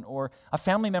someone, or a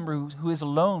family member who is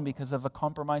alone because of a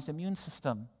compromised immune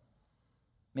system.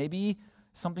 Maybe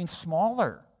something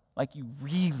smaller, like you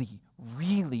really,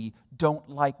 really don't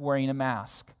like wearing a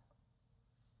mask.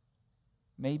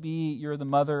 Maybe you're the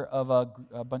mother of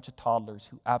a bunch of toddlers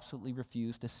who absolutely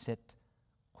refuse to sit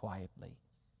quietly,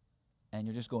 and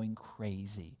you're just going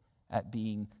crazy at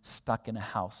being stuck in a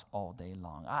house all day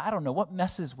long. I don't know what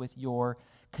messes with your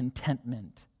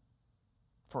contentment.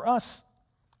 For us,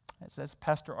 as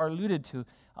Pastor R alluded to,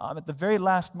 at the very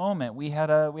last moment, we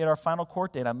had our final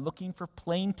court date. I'm looking for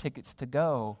plane tickets to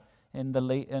go in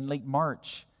late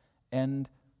March, and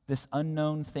this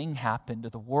unknown thing happened to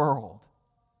the world.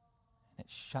 It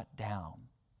shut down,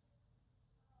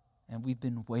 and we've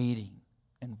been waiting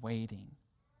and waiting.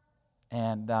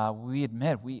 And we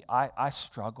admit, I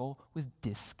struggle with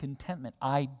discontentment.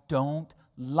 I don't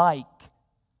like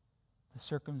the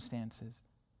circumstances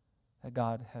that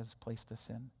God has placed us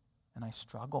in. And I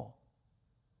struggle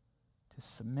to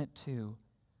submit to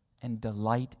and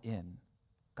delight in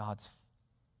God's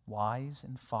wise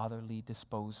and fatherly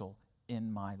disposal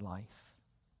in my life.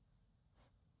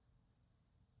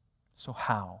 So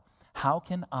how? How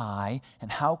can I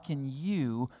and how can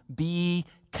you be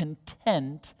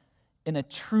content in a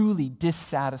truly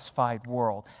dissatisfied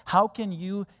world? How can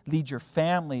you lead your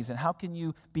families and how can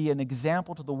you be an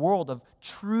example to the world of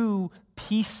true,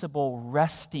 peaceable,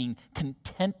 resting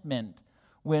contentment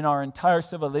when our entire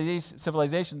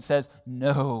civilization says,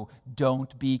 no,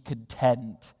 don't be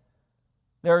content?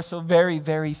 There are so very,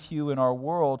 very few in our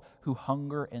world who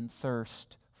hunger and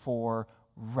thirst for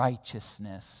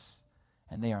righteousness,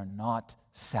 and they are not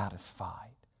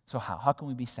satisfied. So how? How can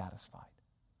we be satisfied?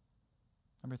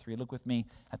 Number 3, look with me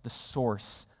at the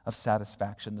source of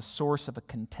satisfaction, the source of a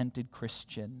contented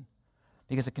Christian.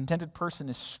 Because a contented person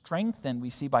is strengthened,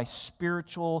 we see, by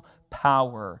spiritual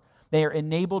power. They are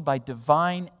enabled by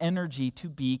divine energy to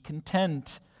be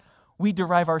content. We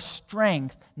derive our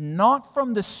strength not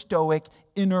from the stoic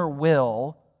inner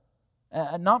will,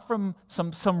 not from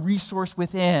some resource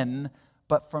within,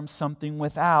 but from something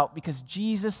without, because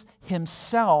Jesus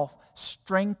himself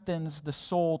strengthens the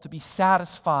soul to be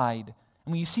satisfied.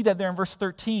 And when you see that there in verse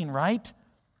 13, right?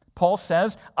 Paul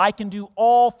says, I can do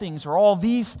all things, or all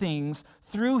these things,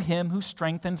 through him who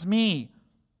strengthens me.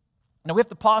 Now we have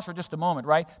to pause for just a moment,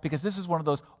 right? Because this is one of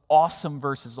those awesome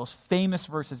verses, those famous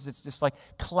verses. It's just like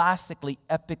classically,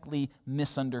 epically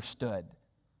misunderstood,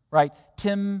 right?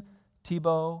 Tim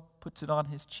Tebow puts it on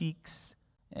his cheeks,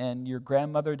 and your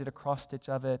grandmother did a cross stitch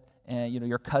of it, and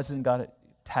your cousin got it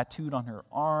tattooed on her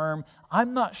arm.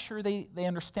 I'm not sure they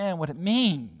understand what it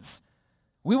means.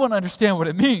 We want to understand what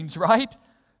it means, right?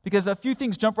 Because a few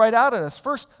things jump right out at us.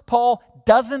 First, Paul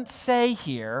doesn't say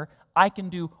here, I can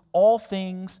do all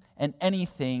things and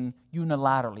anything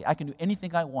unilaterally. I can do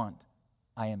anything I want.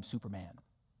 I am Superman,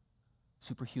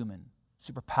 superhuman,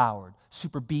 superpowered,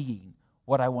 super being.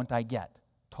 What I want, I get.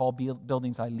 Tall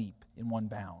buildings, I leap in one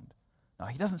bound. No,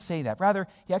 he doesn't say that. Rather,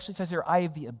 he actually says here, I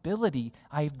have the ability,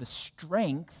 I have the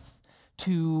strength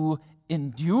to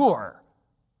endure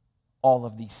all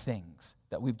of these things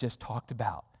that we've just talked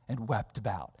about and wept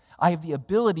about. I have the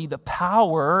ability, the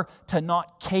power to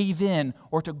not cave in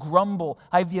or to grumble.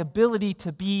 I have the ability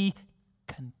to be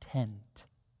content.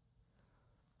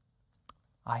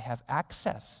 I have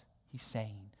access, he's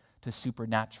saying, to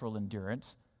supernatural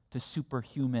endurance, to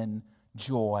superhuman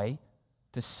joy,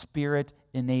 to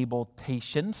spirit-enabled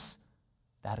patience,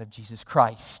 that of Jesus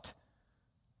Christ.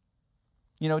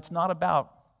 It's not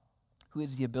about who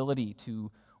has the ability to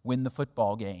win the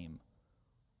football game,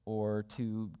 or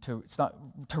it's not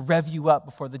to rev you up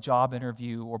before the job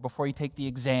interview or before you take the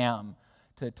exam,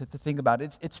 to think about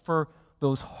it. It's for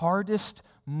those hardest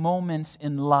moments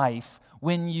in life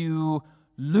when you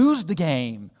lose the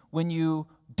game, when you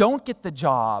don't get the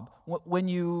job, when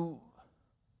you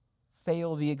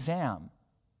fail the exam.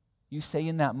 You say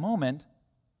in that moment,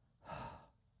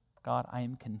 God, I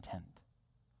am content.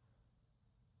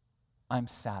 I'm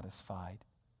satisfied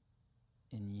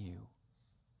in you.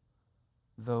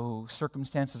 Though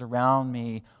circumstances around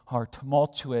me are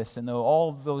tumultuous, and though all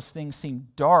of those things seem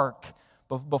dark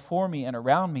before me and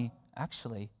around me,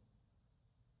 actually,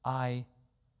 I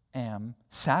am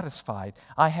satisfied.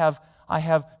 I have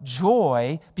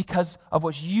joy because of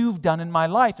what you've done in my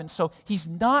life. And so he's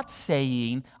not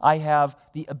saying I have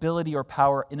the ability or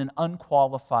power in an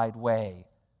unqualified way,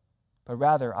 but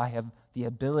rather I have the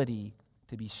ability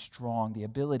to be strong, the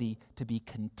ability to be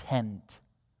content.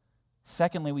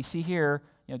 Secondly, we see here,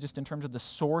 just in terms of the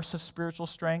source of spiritual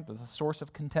strength, or the source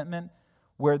of contentment,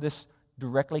 where this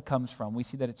directly comes from. We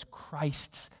see that it's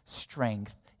Christ's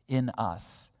strength in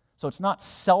us. So it's not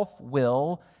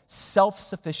self-will,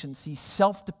 self-sufficiency,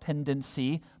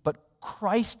 self-dependency, but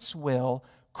Christ's will,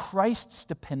 Christ's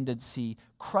dependency,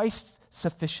 Christ's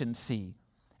sufficiency.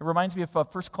 It reminds me of 1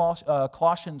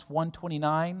 Colossians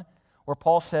 1:29, where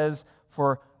Paul says,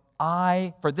 For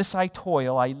this I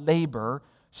toil, I labor,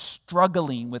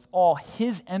 struggling with all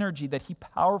his energy that he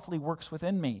powerfully works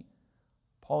within me.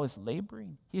 Paul is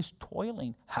laboring. He is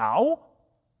toiling. How?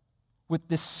 With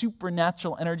this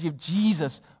supernatural energy of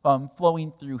Jesus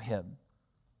flowing through him.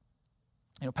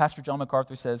 Pastor John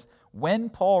MacArthur says, when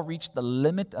Paul reached the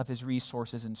limit of his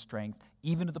resources and strength,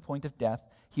 even to the point of death,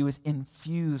 he was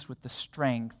infused with the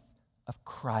strength of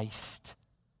Christ.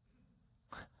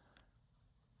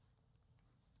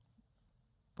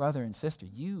 Brother and sister,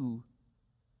 you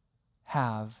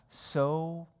have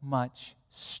so much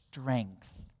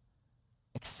strength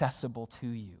accessible to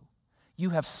you. You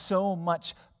have so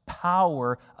much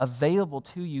power available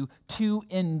to you to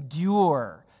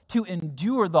endure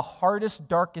the hardest,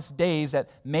 darkest days that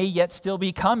may yet still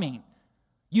be coming.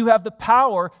 You have the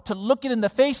power to look it in the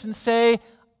face and say,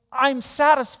 I'm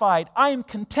satisfied, I am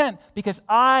content, because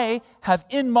I have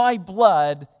in my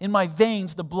blood, in my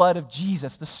veins, the blood of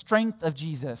Jesus, the strength of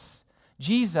Jesus.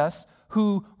 Jesus,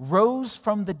 who rose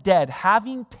from the dead,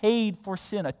 having paid for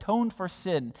sin, atoned for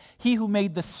sin. He who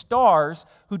made the stars,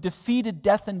 who defeated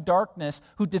death and darkness,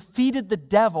 who defeated the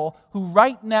devil, who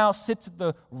right now sits at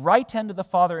the right hand of the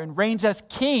Father and reigns as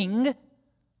king,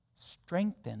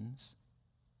 strengthens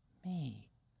me.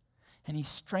 And he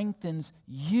strengthens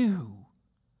you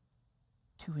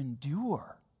to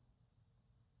endure.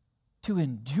 To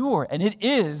endure. And it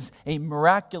is a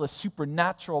miraculous,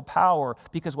 supernatural power,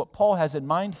 because what Paul has in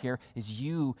mind here is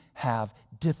you have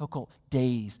difficult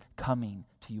days coming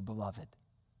to you, beloved.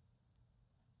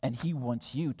 And he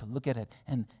wants you to look at it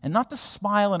and not to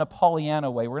smile in a Pollyanna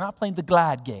way. We're not playing the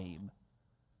glad game.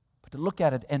 But to look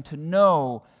at it and to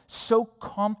know so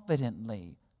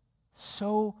confidently,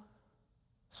 so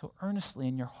earnestly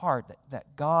in your heart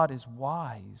that God is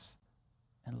wise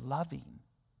and loving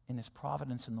in his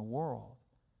providence in the world,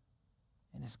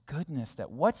 in his goodness,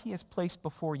 that what he has placed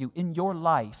before you in your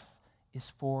life is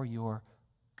for your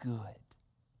good.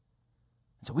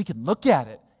 And so we can look at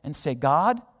it and say,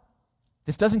 God,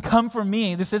 this doesn't come from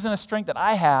me. This isn't a strength that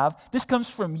I have. This comes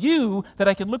from you, that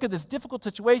I can look at this difficult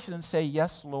situation and say,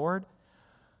 yes, Lord,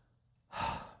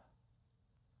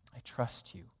 I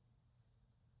trust you.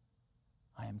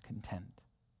 I am content.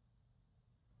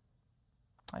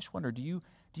 I just wonder, do you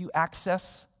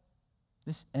access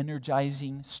this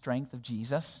energizing strength of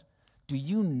Jesus? Do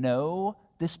you know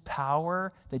this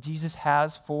power that Jesus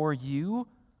has for you?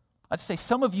 I'd say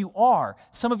some of you are.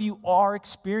 Some of you are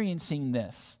experiencing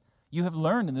this. You have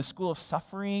learned in the school of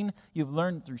suffering, you've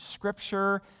learned through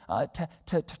Scripture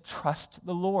to trust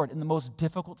the Lord in the most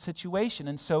difficult situation.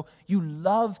 And so you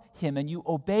love him and you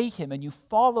obey him and you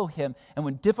follow him. And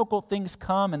when difficult things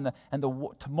come and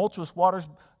the tumultuous waters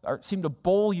seem to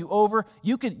bowl you over,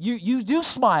 you do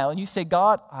smile and you say,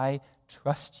 God, I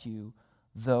trust you,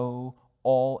 though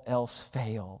all else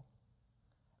fail.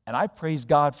 And I praise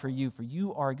God for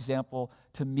you are example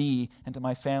to me and to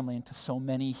my family and to so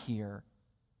many here.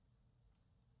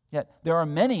 Yet there are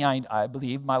many, I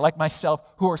believe, like myself,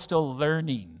 who are still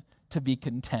learning to be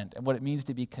content and what it means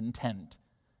to be content.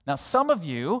 Now, some of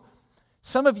you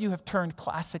have turned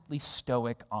classically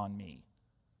stoic on me.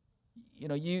 You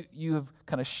know, you have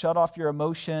kind of shut off your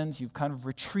emotions. You've kind of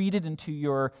retreated into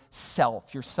your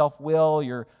self-will,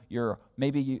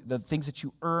 the things that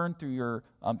you earn through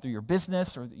your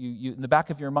business, or you in the back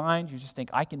of your mind, you just think,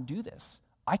 I can do this.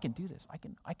 I can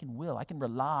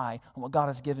rely on what God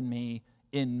has given me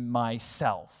in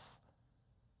myself.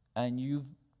 And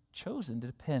you've chosen to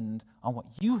depend on what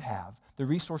you have, the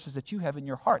resources that you have in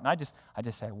your heart. And I just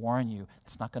say, I warn you,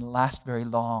 it's not going to last very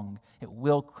long. It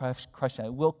will crush you.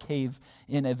 It will cave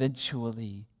in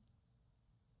eventually.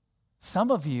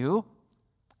 Some of you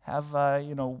have,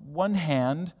 one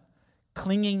hand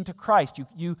clinging to Christ.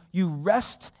 You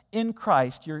rest in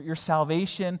Christ, your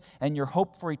salvation and your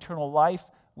hope for eternal life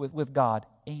with God.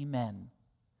 Amen.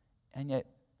 And yet,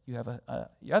 you have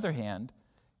the other hand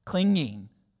clinging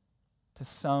to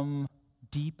some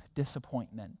deep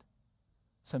disappointment,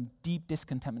 some deep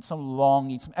discontentment, some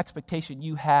longing, some expectation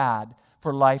you had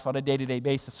for life on a day-to-day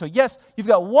basis. So yes, you've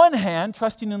got one hand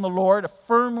trusting in the Lord,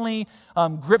 firmly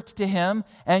gripped to him,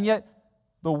 and yet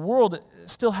the world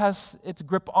still has its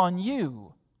grip on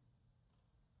you.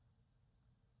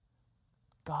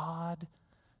 God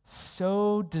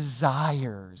so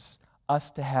desires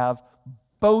us to have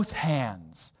both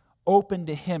hands open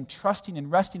to him, trusting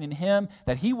and resting in him,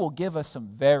 that he will give us some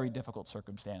very difficult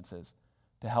circumstances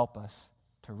to help us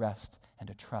to rest and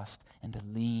to trust and to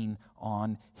lean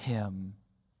on him.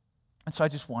 And so I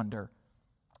just wonder,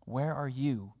 where are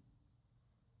you?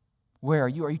 Where are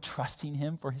you? Are you trusting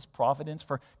him for his providence,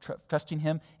 for trusting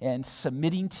him and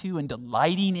submitting to and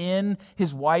delighting in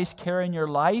his wise care in your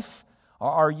life?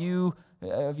 Or have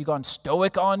you gone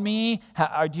stoic on me?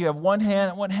 Do you have one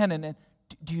hand, and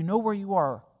do you know where you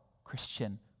are,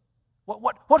 Christian?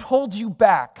 What holds you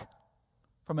back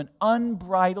from an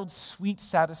unbridled, sweet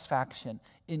satisfaction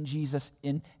in Jesus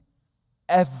in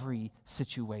every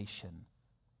situation,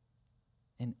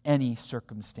 in any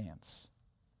circumstance?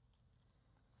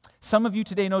 Some of you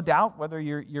today, no doubt, whether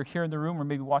you're here in the room or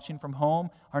maybe watching from home,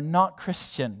 are not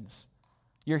Christians.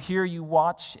 You're here, you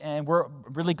watch, and we're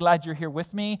really glad you're here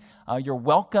with me. You're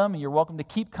welcome, and you're welcome to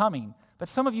keep coming. But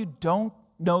some of you don't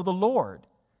know the Lord.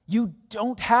 You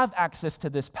don't have access to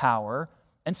this power.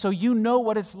 And so you know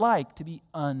what it's like to be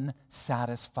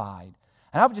unsatisfied.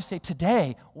 And I would just say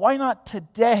today, why not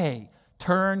today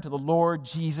turn to the Lord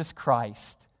Jesus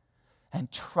Christ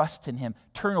and trust in him.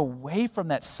 Turn away from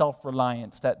that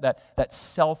self-reliance, that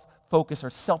self-focus or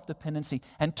self-dependency,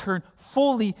 and turn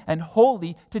fully and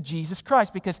wholly to Jesus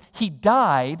Christ, because he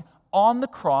died on the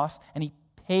cross and he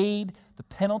paid the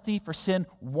penalty for sin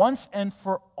once and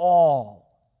for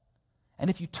all. And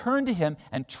if you turn to him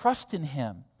and trust in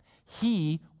him,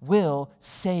 he will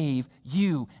save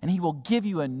you, and he will give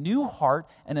you a new heart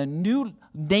and a new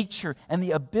nature and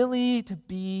the ability to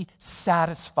be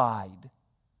satisfied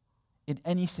in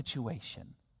any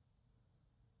situation.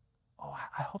 Oh,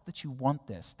 I hope that you want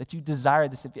this, that you desire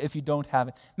this if you don't have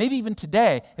it. Maybe even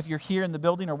today, if you're here in the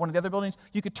building or one of the other buildings,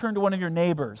 you could turn to one of your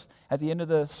neighbors at the end of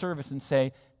the service and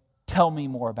say, tell me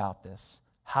more about this.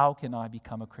 How can I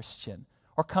become a Christian?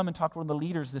 Or come and talk to one of the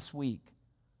leaders this week.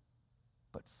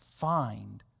 But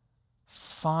find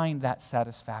that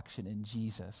satisfaction in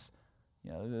Jesus.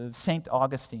 St.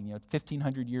 Augustine,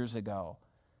 1,500 years ago,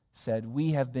 said,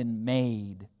 we have been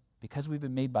made, because we've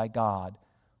been made by God,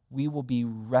 we will be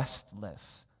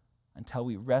restless until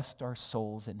we rest our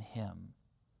souls in him.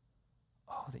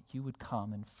 Oh, that you would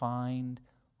come and find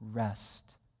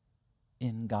rest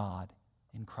in God,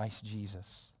 in Christ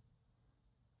Jesus.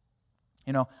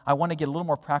 I want to get a little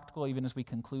more practical even as we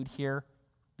conclude here,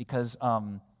 because, I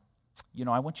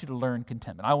want you to learn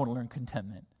contentment. I want to learn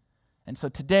contentment. And so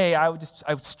today, I would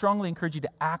strongly encourage you to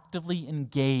actively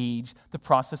engage the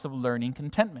process of learning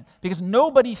contentment, because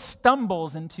nobody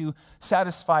stumbles into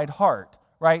satisfied heart,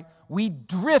 right? We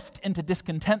drift into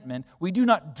discontentment. We do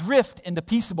not drift into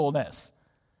peaceableness.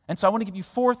 And so I want to give you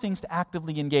 4 things to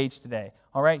actively engage today.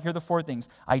 All right, here are the 4 things.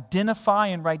 Identify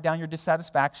and write down your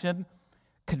dissatisfaction.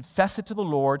 Confess it to the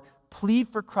Lord. Plead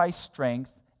for Christ's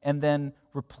strength. And then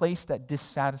replace that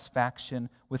dissatisfaction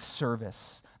with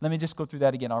service. Let me just go through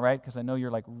that again, all right? Because I know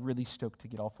you're really stoked to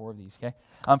get all 4 of these, okay?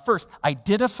 First,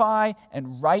 identify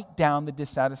and write down the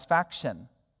dissatisfaction.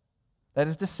 That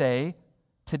is to say,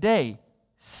 today,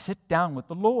 sit down with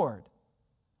the Lord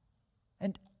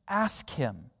and ask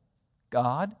him,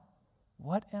 God,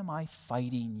 what am I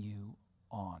fighting you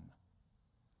on?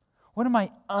 What am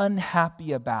I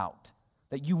unhappy about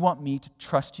that you want me to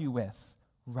trust you with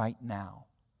right now?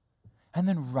 And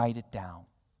then write it down.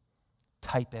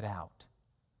 Type it out.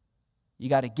 You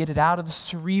got to get it out of the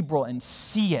cerebral and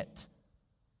see it.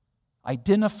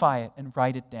 Identify it and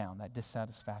write it down, that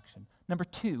dissatisfaction. Number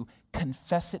 2,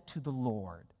 confess it to the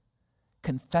Lord.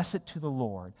 Confess it to the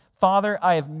Lord. Father,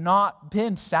 I have not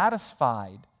been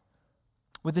satisfied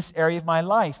with this area of my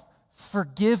life.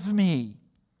 Forgive me.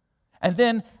 And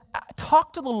then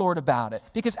talk to the Lord about it.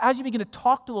 Because as you begin to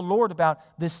talk to the Lord about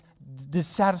this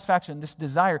dissatisfaction, this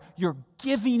desire, you're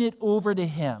giving it over to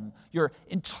him. You're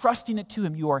entrusting it to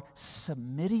him. You are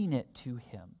submitting it to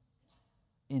him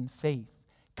in faith.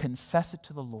 Confess it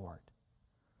to the Lord.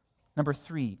 Number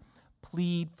 3,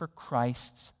 plead for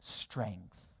Christ's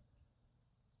strength.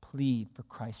 Plead for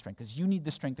Christ's strength, because you need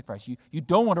the strength of Christ. You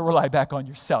don't want to rely back on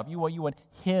yourself. You want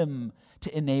him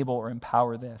to enable or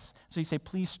empower this. So you say,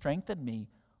 please strengthen me,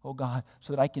 oh God,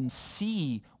 so that I can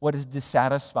see what is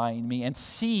dissatisfying me and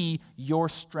see your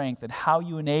strength and how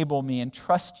you enable me and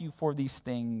trust you for these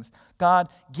things. God,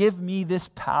 give me this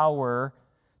power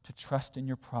to trust in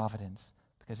your providence,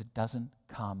 because it doesn't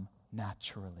come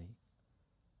naturally.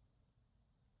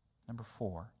 Number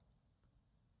 4.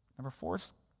 Number 4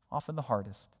 is often the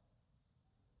hardest.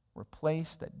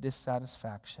 Replace that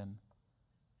dissatisfaction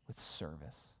with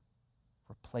service.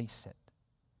 Replace it.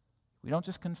 We don't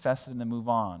just confess it and then move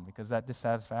on, because that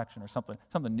dissatisfaction or something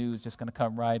new is just going to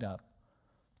come right up.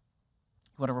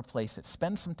 You want to replace it.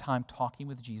 Spend some time talking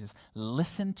with Jesus.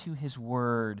 Listen to his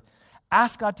word.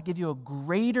 Ask God to give you a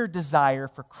greater desire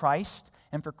for Christ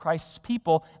and for Christ's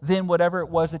people than whatever it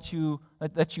was that you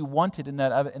wanted in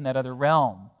that other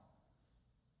realm.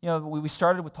 We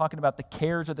started with talking about the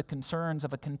cares or the concerns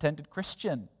of a contented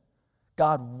Christian.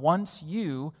 God wants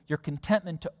your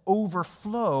contentment to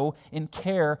overflow in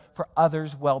care for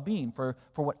others' well-being, for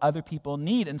what other people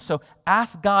need. And so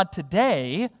ask God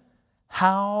today,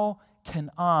 how can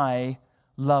I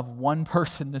love one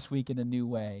person this week in a new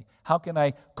way? How can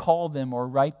I call them or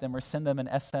write them or send them an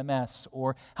SMS?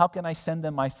 Or how can I send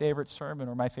them my favorite sermon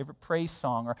or my favorite praise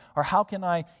song? Or how can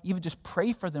I even just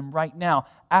pray for them right now?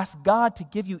 Ask God to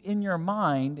give you in your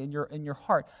mind, in your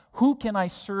heart, who can I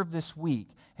serve this week?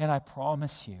 And I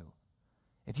promise you,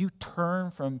 if you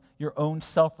turn from your own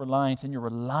self-reliance and you're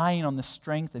relying on the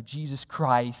strength of Jesus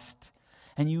Christ,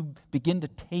 and you begin to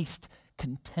taste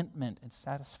contentment and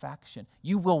satisfaction,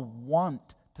 you will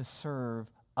want to serve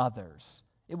others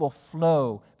It will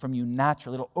flow from you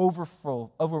naturally. It'll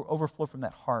overflow from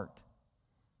that heart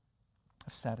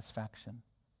of satisfaction.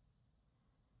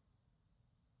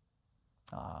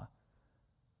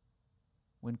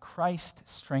 When Christ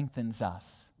strengthens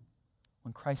us,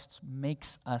 when Christ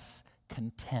makes us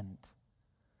content,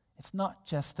 it's not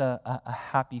just a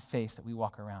happy face that we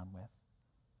walk around with,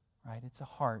 right? It's a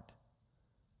heart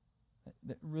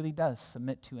that really does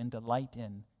submit to and delight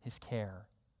in his care.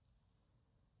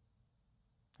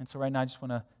 And so right now I just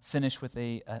want to finish with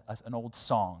an old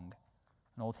song,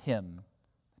 an old hymn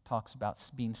that talks about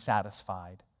being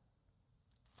satisfied.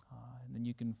 And then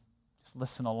you can just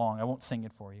listen along. I won't sing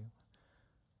it for you.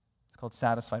 It's called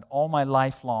Satisfied. All my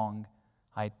life long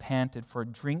I had panted for a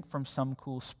drink from some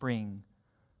cool spring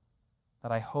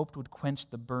that I hoped would quench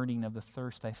the burning of the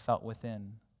thirst I felt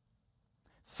within.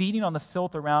 Feeding on the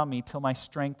filth around me till my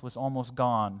strength was almost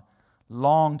gone,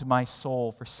 longed my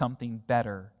soul for something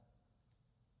better,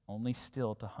 only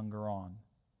still to hunger on.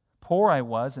 Poor I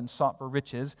was and sought for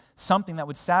riches, something that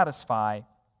would satisfy,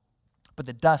 but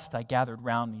the dust I gathered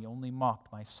round me only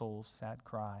mocked my soul's sad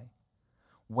cry.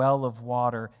 Well of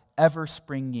water, ever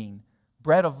springing,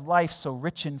 bread of life so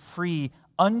rich and free,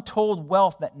 untold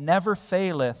wealth that never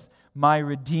faileth, my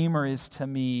Redeemer is to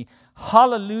me.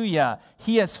 Hallelujah,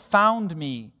 he has found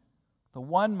me, the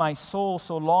one my soul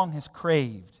so long has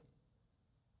craved.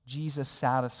 Jesus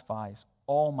satisfies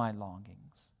all my longings.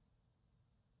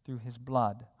 Through his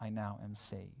blood I now am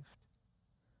saved.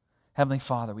 Heavenly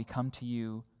Father, we come to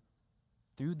you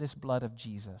through this blood of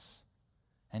Jesus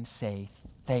and say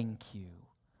thank you.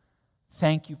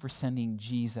 Thank you for sending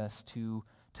Jesus to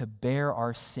bear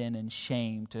our sin and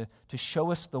shame, to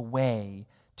show us the way,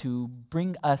 to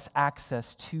bring us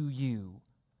access to you.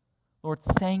 Lord,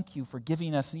 thank you for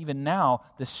giving us even now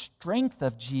the strength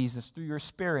of Jesus through your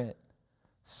Spirit,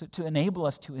 so to enable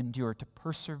us to endure, to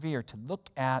persevere, to look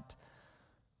at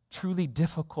truly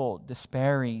difficult,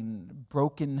 despairing,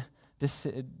 broken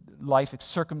life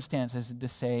circumstances and to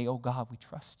say, oh God, we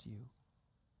trust you.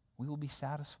 We will be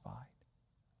satisfied.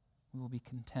 We will be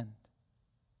content.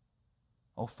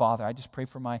 Oh, Father, I just pray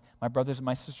for my brothers and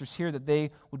my sisters here that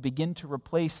they would begin to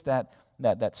replace that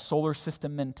solar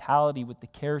system mentality with the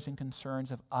cares and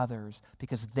concerns of others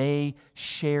because they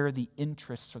share the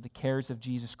interests or the cares of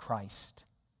Jesus Christ.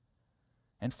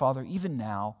 And Father, even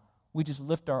now, we just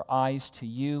lift our eyes to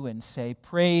you and say,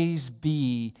 praise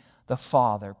be the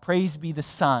Father, praise be the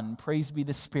Son, praise be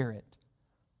the Spirit,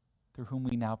 through whom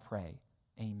we now pray.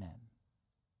 Amen.